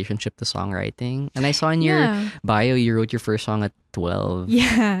healthy relationship to songwriting. And I saw in your bio you wrote your first song at 12.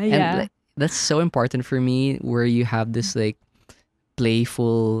 And like, that's so important for me, where you have this like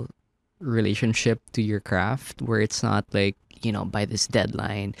playful relationship to your craft, where it's not like by this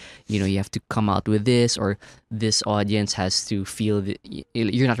deadline, you have to come out with this, or this audience has to feel that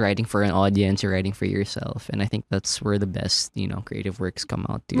you're not writing for an audience, you're writing for yourself. And I think that's where the best creative works come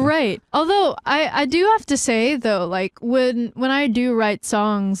out too. Right. Although I do have to say though, like when I do write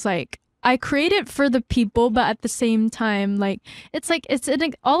songs, like I create it for the people, but at the same time, like it's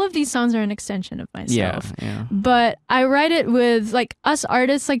all of these songs are an extension of myself. But I write it with like us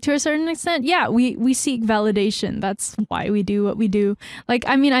artists, like to a certain extent. We seek validation. That's why we do what we do. Like,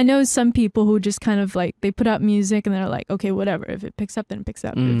 I mean, I know some people who just kind of like they put out music and they're like, okay, whatever. If it picks up, then it picks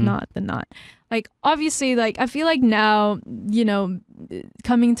up. If not, then not. Like, obviously, like I feel like now,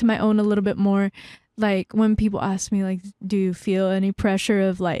 coming to my own a little bit more. Like when people ask me like, do you feel any pressure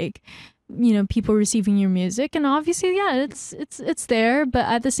of like people receiving your music? And obviously it's there, but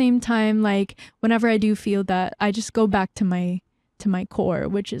at the same time, like whenever I do feel that, I just go back to my core,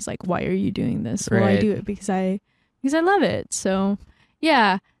 which is like, why are you doing this? Well, I do it because I love it. So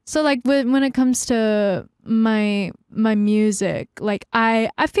so like when it comes to my music, like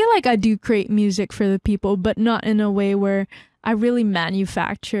I feel like I do create music for the people, but not in a way where I really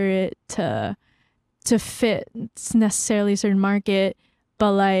manufacture it to fit necessarily a certain market.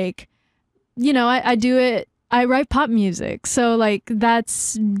 but like, you know, I do it. I write pop music, so like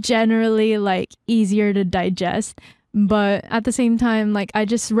that's generally like easier to digest. But at the same time, like I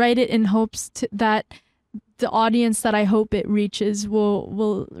just write it in hopes that the audience that I hope it reaches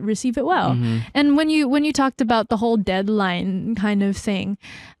will receive it well. And when you talked about the whole deadline kind of thing,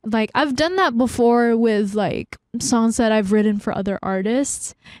 like I've done that before with like songs that I've written for other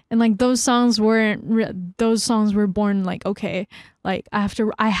artists, and like those songs were born like, okay, like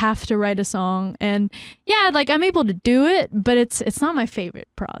I have to write a song, and yeah, like I'm able to do it, but it's not my favorite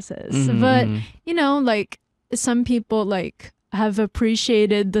process. But you know, like some people like have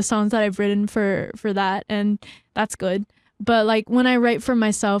appreciated the songs that I've written for that, and that's good. But like when I write for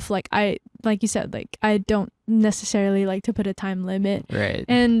myself, like you said, like I don't necessarily like to put a time limit, right?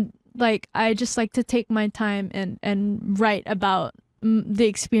 And like I just like to take my time and write about the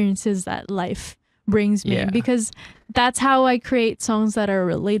experiences that life brings me, because that's how I create songs that are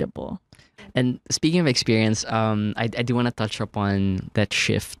relatable. And speaking of experience, I do want to touch upon that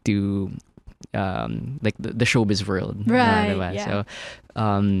shift to like the showbiz world, right? So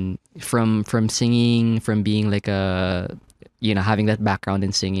from singing, from being like a, you know, having that background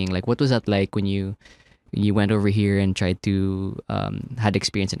in singing, like what was that like when you went over here and tried to had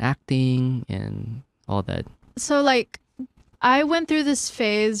experience in acting and all that? So like I went through this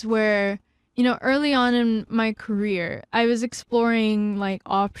phase where, you know, early on in my career, I was exploring like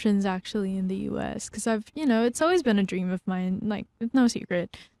options actually in the US, because I've, you know, it's always been a dream of mine, like it's no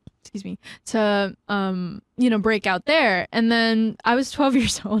secret, excuse me, to you know, break out there. And then I was 12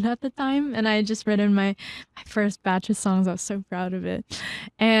 years old at the time, and I had just written my first batch of songs. I was so proud of it.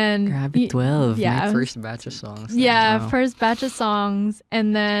 And grab it, 12, yeah, my first batch of songs. Yeah, wow. First batch of songs.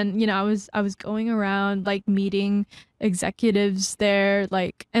 And then, you know, I was going around like meeting executives there,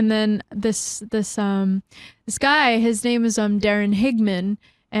 like, and then this guy, his name is Darren Higman,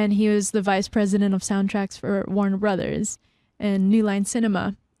 and he was the vice president of soundtracks for Warner Brothers and New Line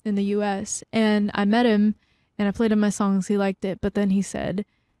Cinema in the US. And I met him and I played him my songs. He liked it, but then he said,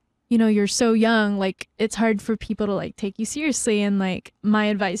 you know, you're so young, like it's hard for people to like take you seriously, and like my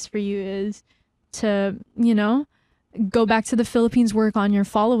advice for you is to, you know, go back to the Philippines, work on your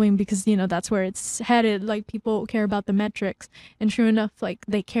following, because, you know, that's where it's headed. Like people care about the metrics, and true enough, like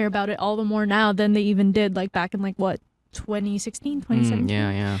they care about it all the more now than they even did like back in like what, 2016, 2017.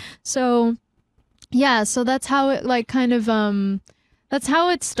 Yeah. So yeah, so that's how it like kind of that's how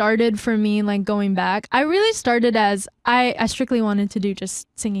it started for me, like going back. I really started as I strictly wanted to do just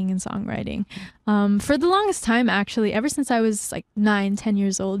singing and songwriting. For the longest time, actually, ever since I was like 9, 10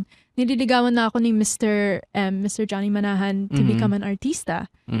 years old, nililigawan na ako ni Mr. Johnny Manahan to become an artista.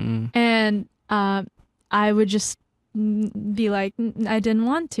 And I would just be like, I didn't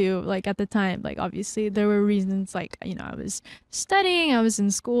want to, like at the time, like obviously there were reasons, like, you know, I was studying, I was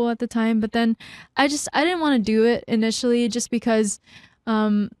in school at the time, but then I didn't want to do it initially, just because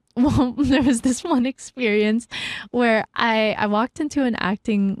well, there was this one experience where I walked into an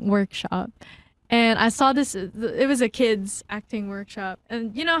acting workshop, and I saw this, it was a kids acting workshop,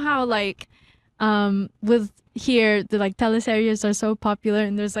 and you know how like with here the like teleseries are so popular,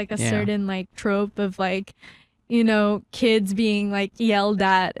 and there's like a certain like trope of like, you know, kids being like yelled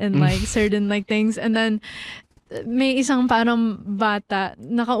at and like certain like things. And then may isang parang bata,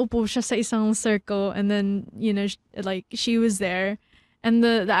 nakaupo siya sa isang circle, and then, you know, like she was there, and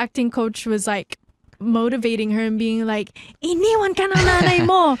the acting coach was like motivating her and being like, iniwan ka ng nanay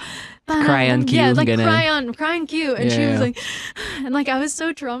mo. Cry on cue. Yeah, like cry on cue. And she was like, and like I was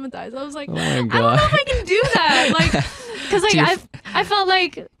so traumatized. I was like, I don't know if I can do that. Like, because like I felt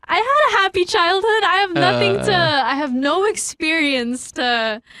like I had a happy childhood. I have nothing I have no experience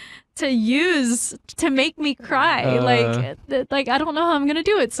to use to make me cry. Like I don't know how I'm gonna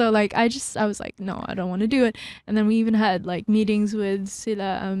do it. So like I was like, no, I don't want to do it. And then we even had like meetings with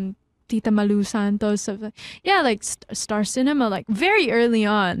sila Tita Malu Santos of like Star Cinema, like very early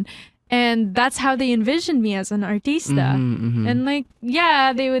on. And that's how they envisioned me as an artista. And like,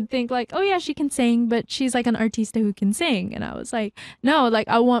 yeah, they would think like, oh yeah, she can sing, but she's like an artista who can sing. And I was like, no, like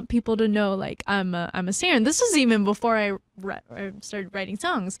I want people to know like I'm a singer. And this was even before I started writing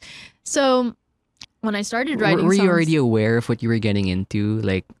songs. So when I started writing were songs, you already aware of what you were getting into?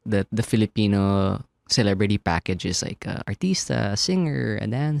 Like the Filipino celebrity package is like a artista, a singer, a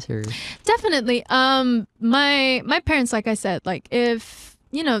dancer. Definitely. My parents, like I said, like if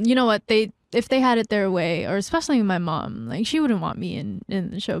you know what, if they had it their way, or especially my mom, like she wouldn't want me in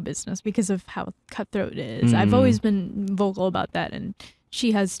the show business because of how cutthroat it is. I've always been vocal about that, and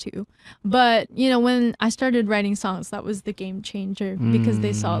she has too. But you know, when I started writing songs, that was the game changer, because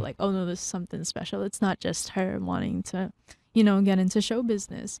they saw like, oh no, this is something special. It's not just her wanting to, get into show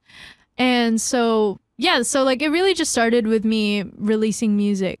business. And so, yeah, so like it really just started with me releasing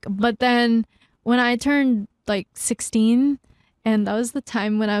music. But then when I turned like 16, and that was the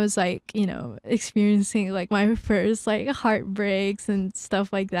time when I was like, experiencing like my first like heartbreaks and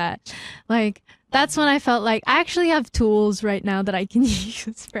stuff like that. Like that's when I felt like I actually have tools right now that I can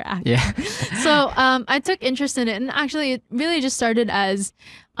use for acting. Yeah. So I took interest in it, and actually it really just started as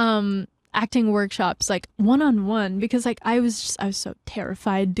acting workshops, like one-on-one, because like I was so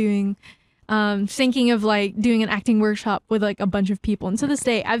terrified doing thinking of like doing an acting workshop with like a bunch of people. And to this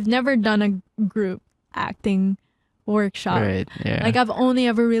day, I've never done a group acting workshop. Right. Yeah. Like I've only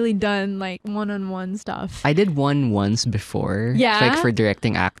ever really done like one-on-one stuff. I did one once before. Yeah. Like for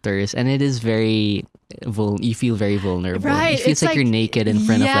directing actors, and it is very you feel very vulnerable. Right. It feels like you're naked in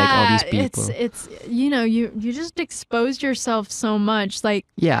front of like all these people. It's you just exposed yourself so much. Like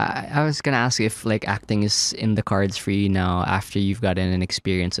yeah, I was gonna ask if like acting is in the cards for you now after you've gotten an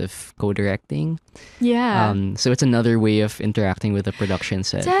experience of co-directing. Yeah. So it's another way of interacting with the production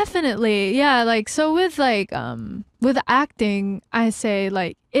set. Definitely. Yeah, like so with like with acting, I say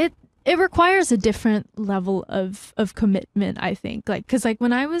like it requires a different level of commitment, I think. Like cuz like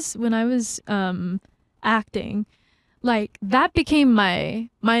when I was acting, like that became my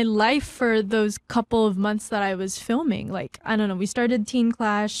life for those couple of months that I was filming. Like I don't know, we started Teen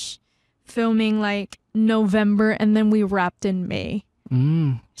Clash filming like November, and then we wrapped in May.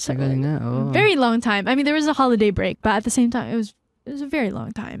 So like, very long time. I mean, there was a holiday break, but at the same time it was a very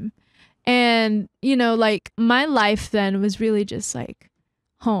long time. And like my life then was really just like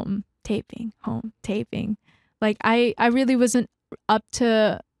home taping. Like I really wasn't up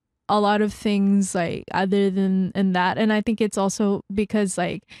to a lot of things like other than that. And I think it's also because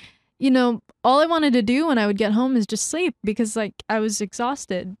like all I wanted to do when I would get home is just sleep, because like I was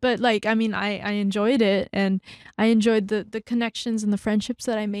exhausted. But like I mean I enjoyed it, and I enjoyed the connections and the friendships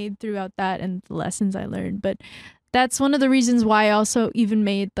that I made throughout that, and the lessons I learned. But that's one of the reasons why I also even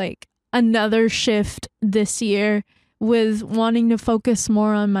made like another shift this year with wanting to focus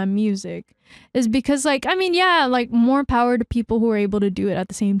more on my music, is because like I mean yeah, like more power to people who are able to do it at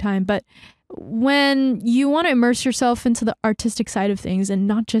the same time, but when you want to immerse yourself into the artistic side of things and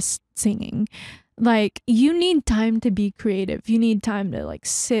not just singing, like you need time to be creative. You need time to like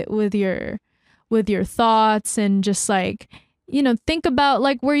sit with your thoughts and just like think about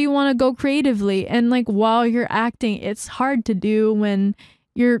like where you want to go creatively. And like while you're acting, it's hard to do when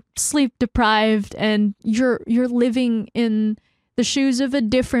you're sleep deprived and you're living in the shoes of a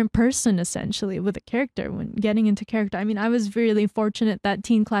different person, essentially, with a character. When getting into character, I mean, I was really fortunate that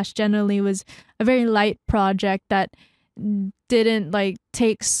Teen Clash generally was a very light project that didn't like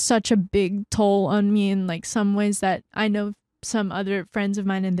take such a big toll on me in like some ways that I know some other friends of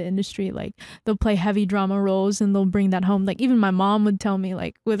mine in the industry, like they'll play heavy drama roles and they'll bring that home. Like even my mom would tell me,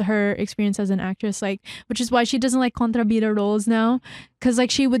 like with her experience as an actress, like which is why she doesn't like contrabida roles now, because like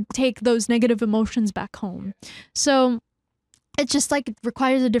she would take those negative emotions back home. So it's just like it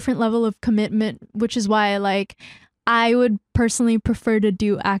requires a different level of commitment, which is why like I would personally prefer to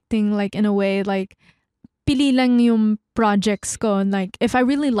do acting like in a way like pili lang yung projects ko, and like if I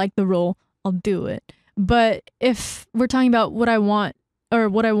really like the role, I'll do it. But if we're talking about what I want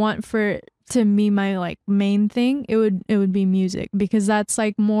for to me my like main thing, it would be music, because that's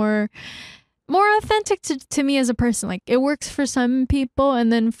like more authentic to me as a person. Like it works for some people,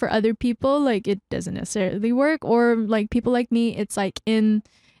 and then for other people like it doesn't necessarily work, or like people like me, it's like in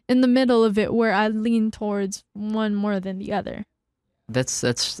the middle of it where I lean towards one more than the other. That's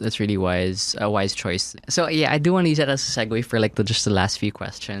really wise, a wise choice. So yeah, I do want to use that as a segue for like just the last few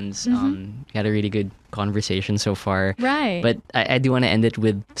questions. We had a really good conversation so far, right? But I do want to end it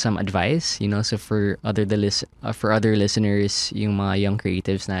with some advice, so for other listeners, yung mga young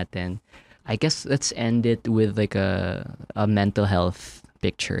creatives natin. I guess let's end it with like a mental health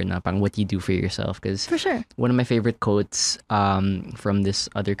picture, na pang what you do for yourself. Because for sure, one of my favorite quotes from this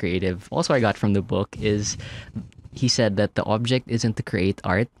other creative, also I got from the book, is he said that the object isn't to create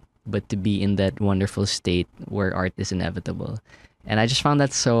art, but to be in that wonderful state where art is inevitable. And I just found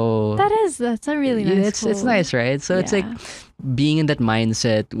that so... That's a really nice quote. It's nice, right? So it's like being in that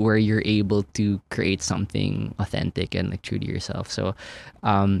mindset where you're able to create something authentic and like true to yourself. So,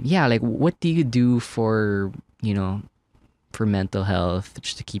 like what do you do for mental health,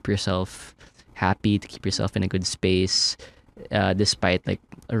 just to keep yourself happy, to keep yourself in a good space, despite like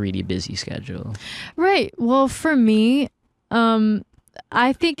a really busy schedule? Right. Well, for me,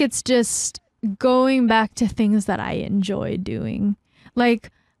 I think it's just going back to things that I enjoy doing. Like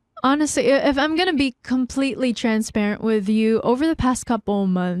Honestly, if I'm gonna be completely transparent with you, over the past couple of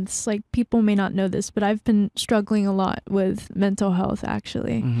months, like people may not know this, but I've been struggling a lot with mental health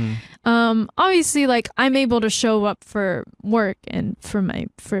actually. Obviously, like I'm able to show up for work and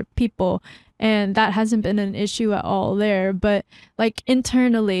for people, and that hasn't been an issue at all there. But like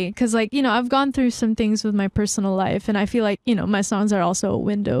internally, because like, you know, I've gone through some things with my personal life, and I feel like, you know, my songs are also a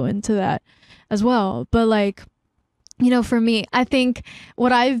window into that as well. But like, you know, for me, I think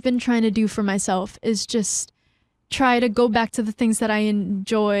what I've been trying to do for myself is just try to go back to the things that I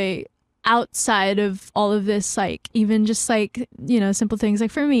enjoy outside of all of this, like even just like, you know, simple things. Like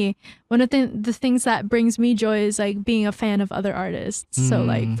for me, one of the things that brings me joy is like being a fan of other artists. So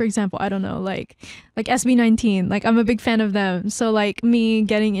like, for example, I don't know, like SB19, like I'm a big fan of them. So like me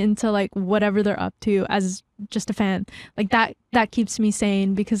getting into like whatever they're up to as just a fan, like that keeps me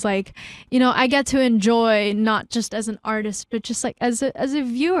sane, because like, you know, I get to enjoy not just as an artist, but just like as a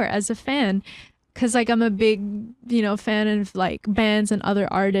viewer, as a fan. Because like I'm a big, you know, fan of like bands and other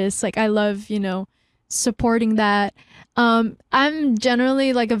artists. Like I love, you know, supporting that. I'm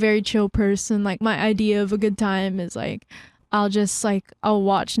generally like a very chill person. Like my idea of a good time is like I'll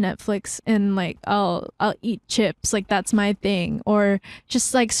watch Netflix and like I'll eat chips. Like that's my thing. Or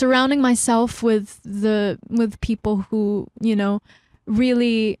just like surrounding myself with people who, you know,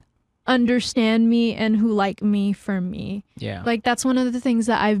 really understand me and who like me for me. Yeah. Like that's one of the things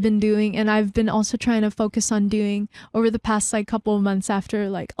that I've been doing, and I've been also trying to focus on doing over the past like couple of months after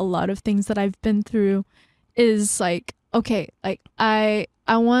like a lot of things that I've been through, is like, okay, like I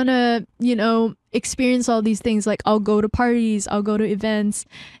want to, you know, experience all these things. Like I'll go to parties, I'll go to events,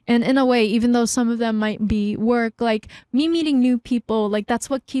 and in a way, even though some of them might be work, like me meeting new people, like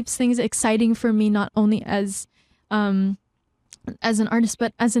that's what keeps things exciting for me, not only as an artist,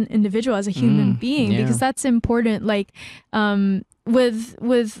 but as an individual, as a human being, because that's important. Like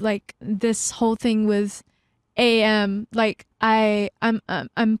with like this whole thing with AM, like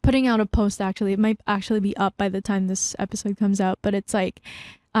I'm putting out a post, actually it might actually be up by the time this episode comes out, but it's like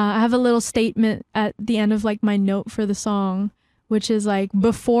I have a little statement at the end of like my note for the song, which is like,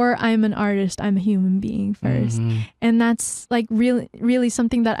 before I'm an artist, I'm a human being first. And that's like really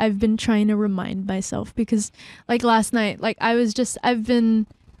something that I've been trying to remind myself, because like last night, like I've been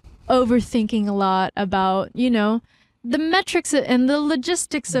overthinking a lot about, you know, the metrics and the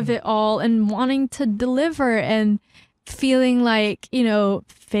logistics of it all, and wanting to deliver, and feeling like, you know,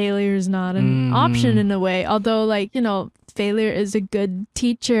 failure is not an option in a way, although like, you know, failure is a good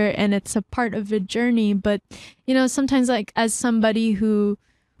teacher and it's a part of a journey. But you know, sometimes like as somebody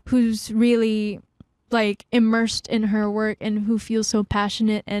who's really like immersed in her work and who feels so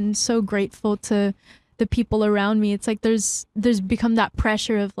passionate and so grateful to the people around me, it's like there's become that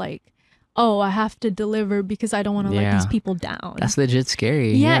pressure of like, oh, I have to deliver because I don't want to let these people down. That's legit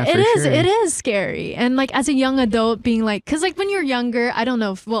scary. Yeah, it is. Sure. It is scary. And like as a young adult, being like, because like when you're younger, I don't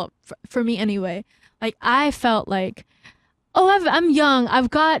know, well, for me anyway, like I felt like, oh, I'm young, I've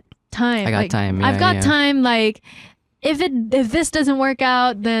got time. I got like, time. Yeah, I've got time. Like if this doesn't work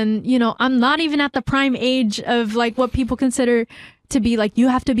out, then, you know, I'm not even at the prime age of like what people consider to be like, you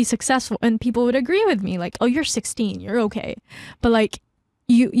have to be successful. And people would agree with me, like, oh, you're 16, you're okay. But like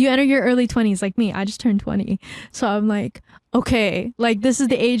you enter your early 20s, like me, I just turned 20. So I'm like, okay, like this is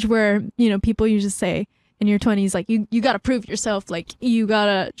the age where, you know, people usually say in your 20s, like you got to prove yourself, like you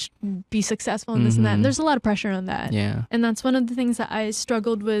got to be successful and this and that. And there's a lot of pressure on that. Yeah. And that's one of the things that I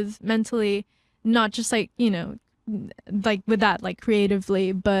struggled with mentally, not just like, you know, like with that, like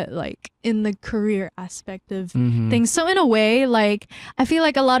creatively, but like in the career aspect of things. So in a way, like I feel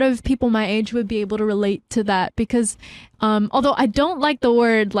like a lot of people my age would be able to relate to that, because although I don't like the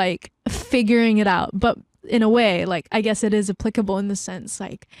word like figuring it out, but in a way, like I guess it is applicable in the sense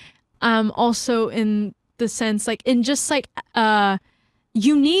like also in the sense like in just like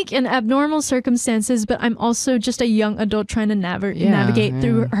unique and abnormal circumstances, but I'm also just a young adult trying to navigate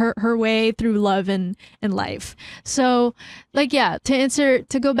through her way through love and life. So like, yeah,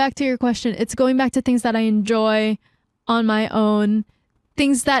 to go back to your question, it's going back to things that I enjoy on my own,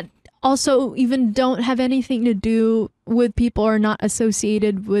 things that also even don't have anything to do with people or not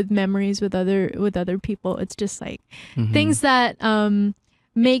associated with memories with other people. It's just like things that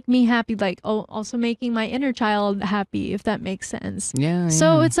make me happy, like also making my inner child happy, if that makes sense.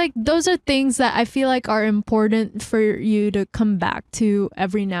 So it's like those are things that I feel like are important for you to come back to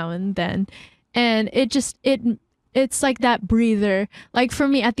every now and then. And it it's like that breather. Like for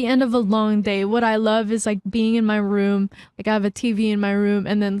me, at the end of a long day, what I love is like being in my room. Like I have a TV in my room,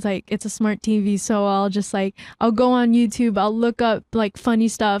 and then it's a smart TV, so I'll just I'll go on YouTube, I'll look up like funny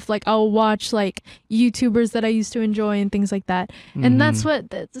stuff, like I'll watch like YouTubers that I used to enjoy and things like that. And that's what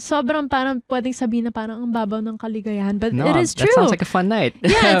sobrang parang pwedeng sabihin na parang ang babaw ng kaligayahan, but it is true. That sounds like a fun night. Yeah,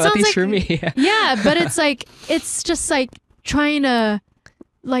 it sounds at least like, for me. Yeah, but it's just like trying to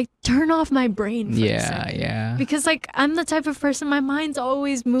turn off my brain for a second. Yeah. Because I'm the type of person, my mind's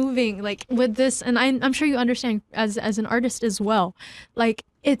always moving like with this, and I'm sure you understand as an artist as well. Like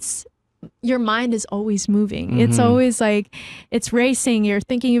it's your mind is always moving. It's always it's racing, you're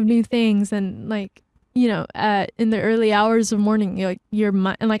thinking of new things, and in the early hours of morning, your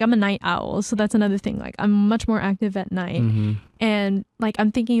mind, and I'm a night owl, so that's another thing. I'm much more active at night, and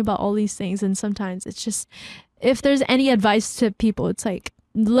I'm thinking about all these things, and sometimes it's just, if there's any advice to people, it's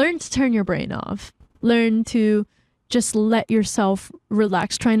learn to turn your brain off. Learn to just let yourself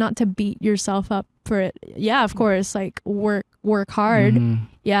relax. Try not to beat yourself up for it. Yeah, of course, work hard.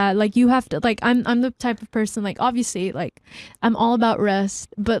 Yeah, you have to, I'm the type of person, obviously, I'm all about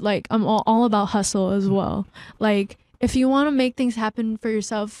rest, but I'm all about hustle as well. If you want to make things happen for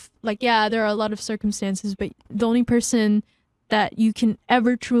yourself, yeah, there are a lot of circumstances, but the only person that you can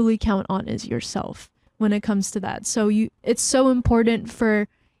ever truly count on is yourself when it comes to that. So it's so important for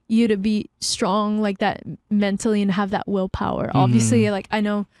you to be strong like that mentally and have that willpower. Obviously, I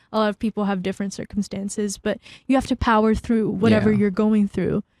know a lot of people have different circumstances, but you have to power through whatever you're going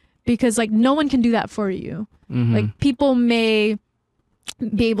through, because no one can do that for you. People may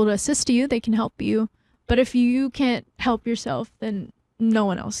be able to assist you, they can help you, but if you can't help yourself, then no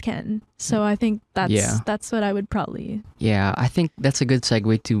one else can. So I think that's what I would probably. Yeah, I think that's a good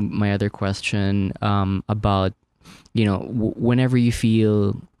segue to my other question about, whenever you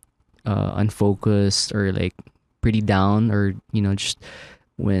feel unfocused or pretty down, or just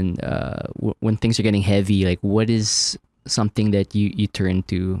when things are getting heavy, what is something that you turn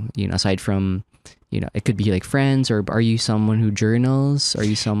to, aside from, it could be friends, or are you someone who journals? Are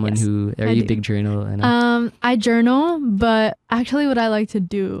you someone are you a big journal? I journal, but actually what I like to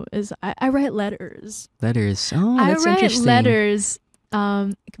do is I write letters. Letters. Oh, that's interesting. I write letters.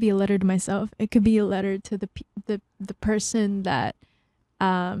 It could be a letter to myself. It could be a letter to the person that,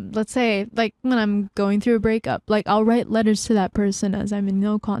 let's say, when I'm going through a breakup, I'll write letters to that person as I'm in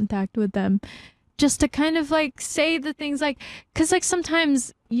no contact with them, just to kind of say the things, because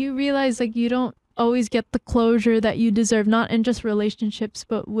sometimes you realize you don't always get the closure that you deserve, not in just relationships,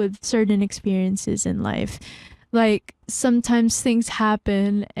 but with certain experiences in life. Sometimes things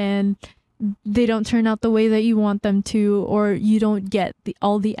happen and they don't turn out the way that you want them to, or you don't get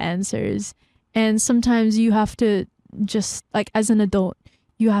all the answers. And sometimes you have to just, as an adult,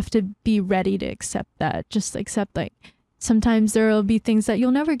 you have to be ready to accept that. Just accept, sometimes there will be things that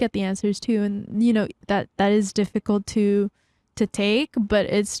you'll never get the answers to, and that is difficult to take, but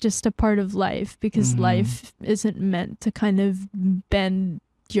it's just a part of life, because life isn't meant to kind of bend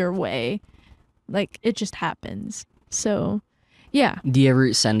your way. It just happens. So yeah. Do you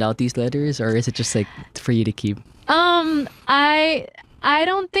ever send out these letters, or is it just for you to keep? I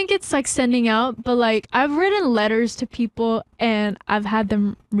don't think it's sending out, but I've written letters to people and I've had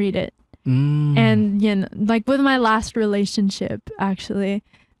them read it. And with my last relationship, actually,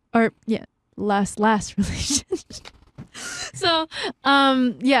 or last relationship. So,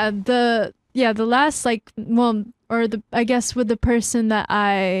 the last I guess with the person that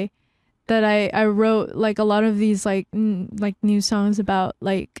I wrote a lot of these new songs about,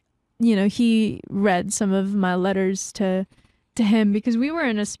 he read some of my letters to him, because we were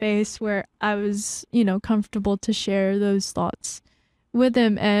in a space where I was, comfortable to share those thoughts with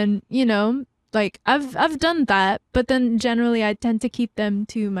him. And, I've done that, but then generally I tend to keep them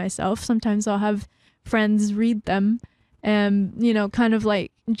to myself. Sometimes I'll have friends read them, and kind of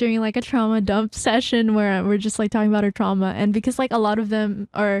during a trauma dump session where we're just talking about our trauma. And because a lot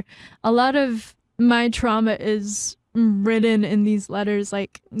of my trauma is written in these letters,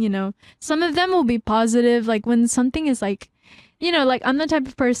 some of them will be positive, when something is I'm the type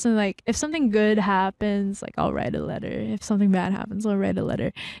of person, if something good happens, I'll write a letter. If something bad happens, I'll write a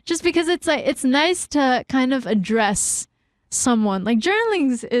letter, just because it's nice to kind of address someone.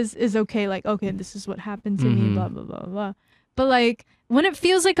 Journaling is okay, okay, this is what happened to me, blah blah blah blah, but when it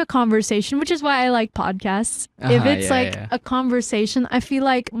feels like a conversation, which is why I like podcasts, if it's a conversation, I feel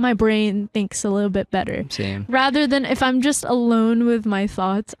like my brain thinks a little bit better. Same. Rather than if I'm just alone with my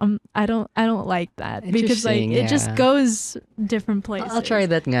thoughts, I don't like that, because it just goes different places. I'll try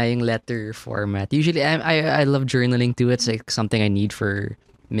that nga, yung letter format. Usually I love journaling too. It's something I need for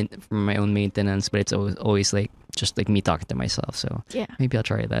my own maintenance, but it's always just like me talking to myself. So Yeah. maybe I'll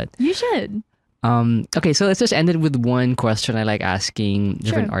try that. You should. Okay, so let's just end it with one question I like asking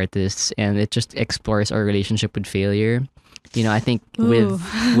different artists, and it just explores our relationship with failure. You know, I think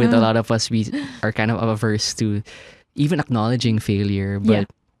with a lot of us, we are kind of averse to even acknowledging failure, but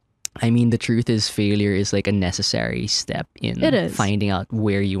I mean, the truth is failure is like a necessary step in finding out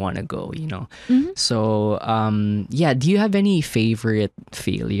where you want to go, you know? So, do you have any favorite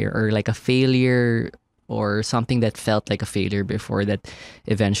failure or like a failure or something that felt like a failure before that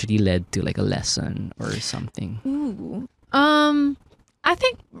eventually led to like a lesson or something? Ooh. I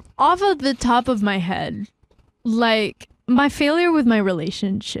think off of the top of my head, like my failure with my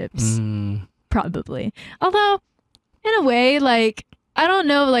relationships, probably. Although, in a way, like, I don't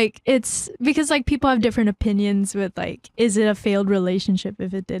know, like, it's because like people have different opinions with like, is it a failed relationship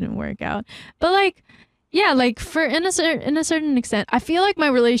if it didn't work out? But like, yeah, like for in a certain extent, I feel like my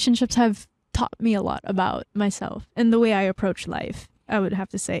relationships have taught me a lot about myself and the way I approach life. I would have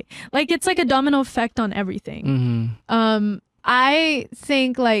to say, like, it's like a domino effect on everything. I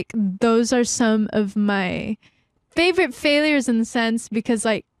think like those are some of my favorite failures in the sense because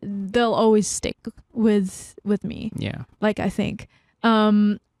like they'll always stick with me. Yeah. Like I think.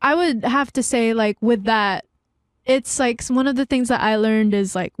 I would have to say like with that, it's like one of the things that I learned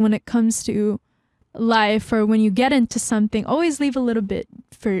is like when it comes to life or when you get into something, always leave a little bit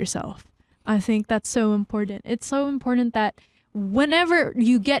for yourself. I think that's so important. It's so important that whenever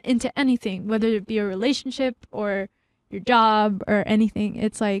you get into anything, whether it be a relationship or your job or anything,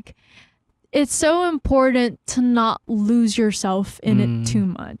 it's like it's so important to not lose yourself in it too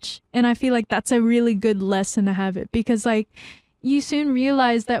much. And I feel like that's a really good lesson to have it because like you soon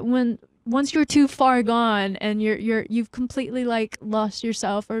realize that once you're too far gone and you've completely like lost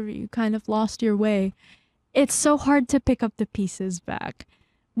yourself or you kind of lost your way, it's so hard to pick up the pieces back.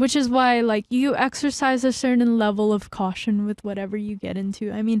 Which is why like you exercise a certain level of caution with whatever you get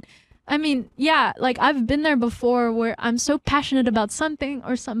into. I mean, yeah, like I've been there before where I'm so passionate about something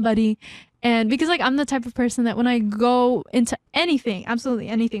or somebody, and because like I'm the type of person that when I go into anything, absolutely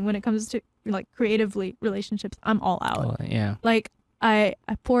anything, when it comes to like creatively relationships, I'm all out. Oh, yeah. Like I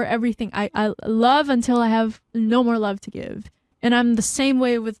pour everything. I love until I have no more love to give, and I'm the same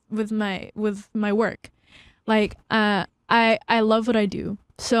way with my work. Like I love what I do.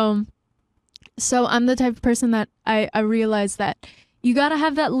 So I'm the type of person that I realize that you gotta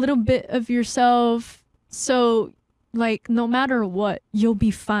have that little bit of yourself. So like no matter what, you'll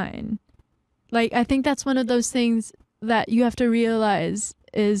be fine. Like I think that's one of those things that you have to realize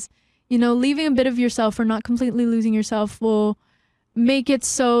is, you know, leaving a bit of yourself or not completely losing yourself will make it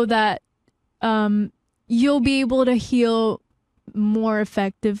so that you'll be able to heal more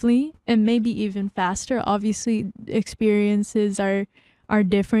effectively and maybe even faster. Obviously, experiences are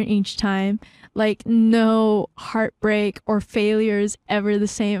different each time. Like no heartbreak or failure is ever the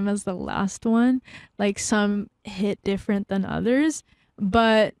same as the last one. Like some hit different than others.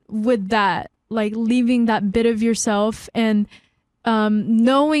 But with that, like leaving that bit of yourself and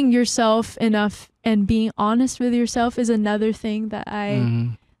knowing yourself enough and being honest with yourself is another thing that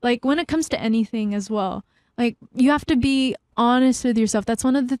I like when it comes to anything as well. Like you have to be honest with yourself. That's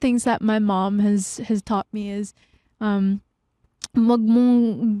one of the things that my mom has taught me is wag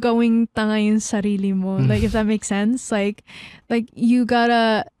mong gawing tanga yung sarili mo. Like if that makes sense. Like you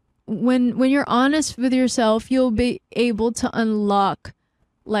gotta when you're honest with yourself, you'll be able to unlock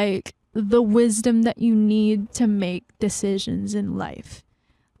like the wisdom that you need to make decisions in life.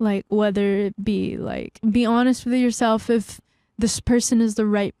 Like whether it be like be honest with yourself if this person is the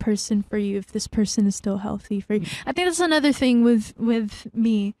right person for you, if this person is still healthy for you. I think that's another thing with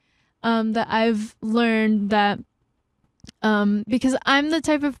me that I've learned that because I'm the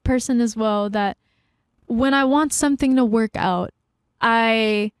type of person as well that when I want something to work out,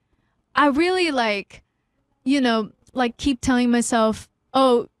 I really like, you know, like keep telling myself,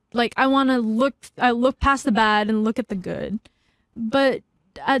 oh, like I want to look past the bad and look at the good. But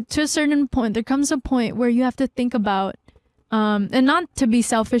to a certain point, there comes a point where you have to think about, and not to be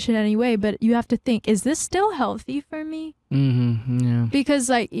selfish in any way, but you have to think, is this still healthy for me? Yeah. Because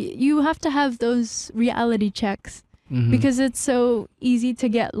like you have to have those reality checks. Because it's so easy to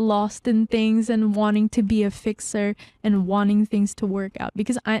get lost in things and wanting to be a fixer and wanting things to work out.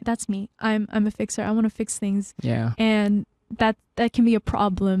 Because that's me. I'm a fixer. I want to fix things. Yeah. And that can be a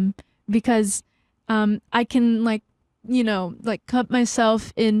problem because I can like, you know, like cut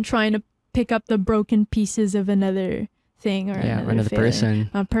myself in trying to pick up the broken pieces of another thing or another person,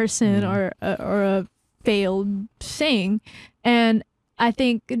 or a failed thing. And I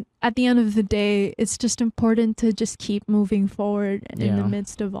think at the end of the day, it's just important to just keep moving forward in the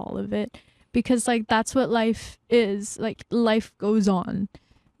midst of all of it. because like that's what life is. Like life goes on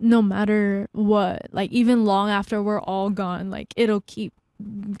no matter what. Like even long after we're all gone, like it'll keep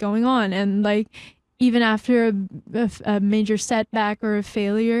going on. And like even after a major setback or a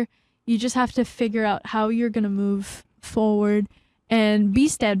failure, you just have to figure out how you're going to move forward and be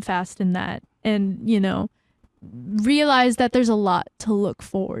steadfast in that. And, you know, realize that there's a lot to look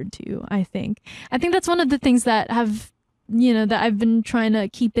forward to. I think that's one of the things that have, you know, that I've been trying to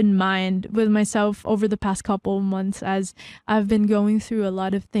keep in mind with myself over the past couple of months as I've been going through a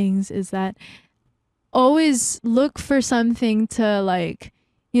lot of things, is that always look for something to like,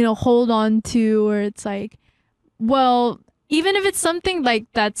 you know, hold on to, or it's like, well, even if it's something like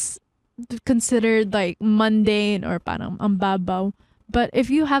that's considered like mundane or parang ambabaw, but if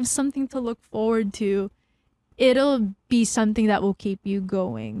you have something to look forward to, it'll be something that will keep you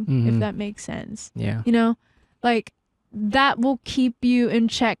going, if that makes sense. Yeah. You know, like that will keep you in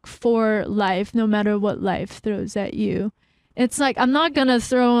check for life, no matter what life throws at you. It's like, I'm not gonna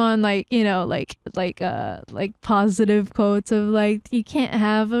throw on like, you know, like positive quotes of like, you can't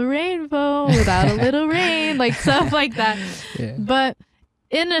have a rainbow without a little rain, like stuff like that. Yeah. But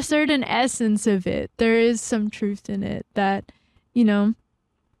in a certain essence of it, there is some truth in it that, you know,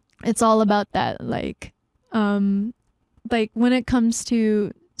 it's all about that. Like when it comes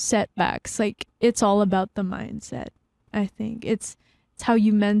to setbacks, like it's all about the mindset. I think it's how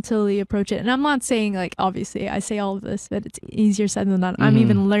you mentally approach it. And I'm not saying like, obviously I say all of this, but it's easier said than done. I'm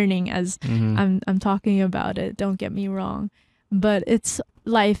even learning as I'm talking about it. Don't get me wrong, but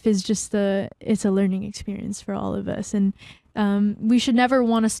life is just it's a learning experience for all of us. And we should never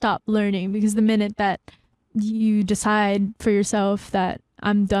want to stop learning, because the minute that you decide for yourself that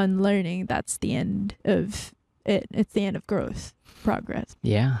I'm done learning, that's the end of it. It's the end of growth, progress.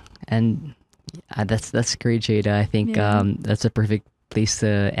 Yeah. And that's great, Jayda. I think that's a perfect place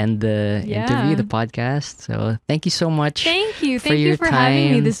to end the interview, the podcast. So thank you so much. Thank you for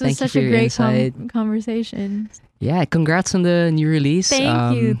having me. This was such a great conversation. Yeah, congrats on the new release.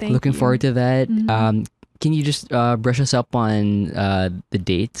 Thank you. Looking forward to that. Can you just brush us up on the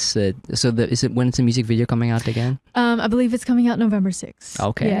dates? Is it, when is the music video coming out again? I believe it's coming out November 6th.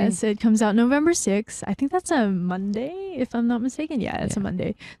 Okay. Yes, it comes out November 6th. I think that's a Monday, if I'm not mistaken. Yeah, it's a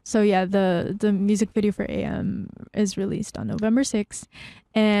Monday. So yeah, the music video for AM is released on November 6th.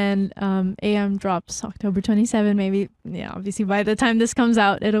 And AM drops October 27. Maybe, yeah, obviously by the time this comes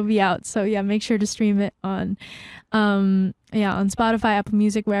out, it'll be out. So yeah, make sure to stream it on on Spotify, Apple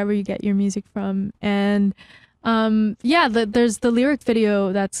Music, wherever you get your music from. And there's the lyric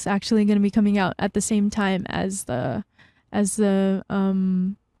video that's actually going to be coming out at the same time as the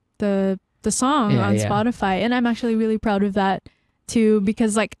song on Spotify. And I'm actually really proud of that too,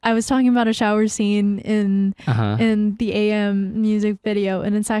 because like I was talking about a shower scene in the AM music video,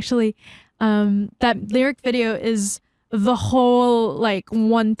 and it's actually that lyric video is the whole like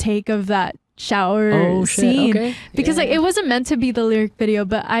one take of that shower scene. Because like it wasn't meant to be the lyric video,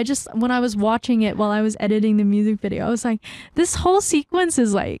 but I just, when I was watching it while I was editing the music video, I was like, this whole sequence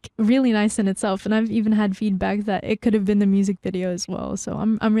is like really nice in itself. And I've even had feedback that it could have been the music video as well. So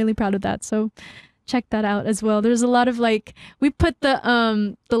I'm really proud of that. So check that out as well. There's a lot of like, we put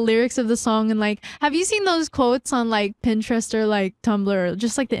the lyrics of the song, and like, have you seen those quotes on like Pinterest or like Tumblr or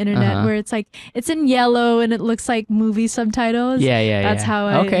just like the internet where it's like it's in yellow and it looks like movie subtitles? That's how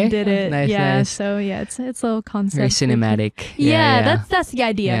I did it. Nice. So yeah, it's a little concept. Very cinematic. That's the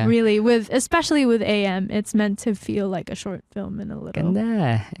idea, really. Especially with AM, it's meant to feel like a short film in a little.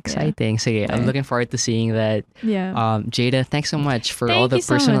 Ganda. Exciting. So yeah, I'm looking forward to seeing that. Jayda, thanks so much for all the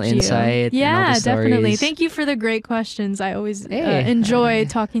personal insight. Yeah, definitely. Thank you for the great questions. I always enjoy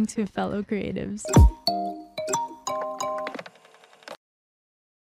talking to fellow creatives.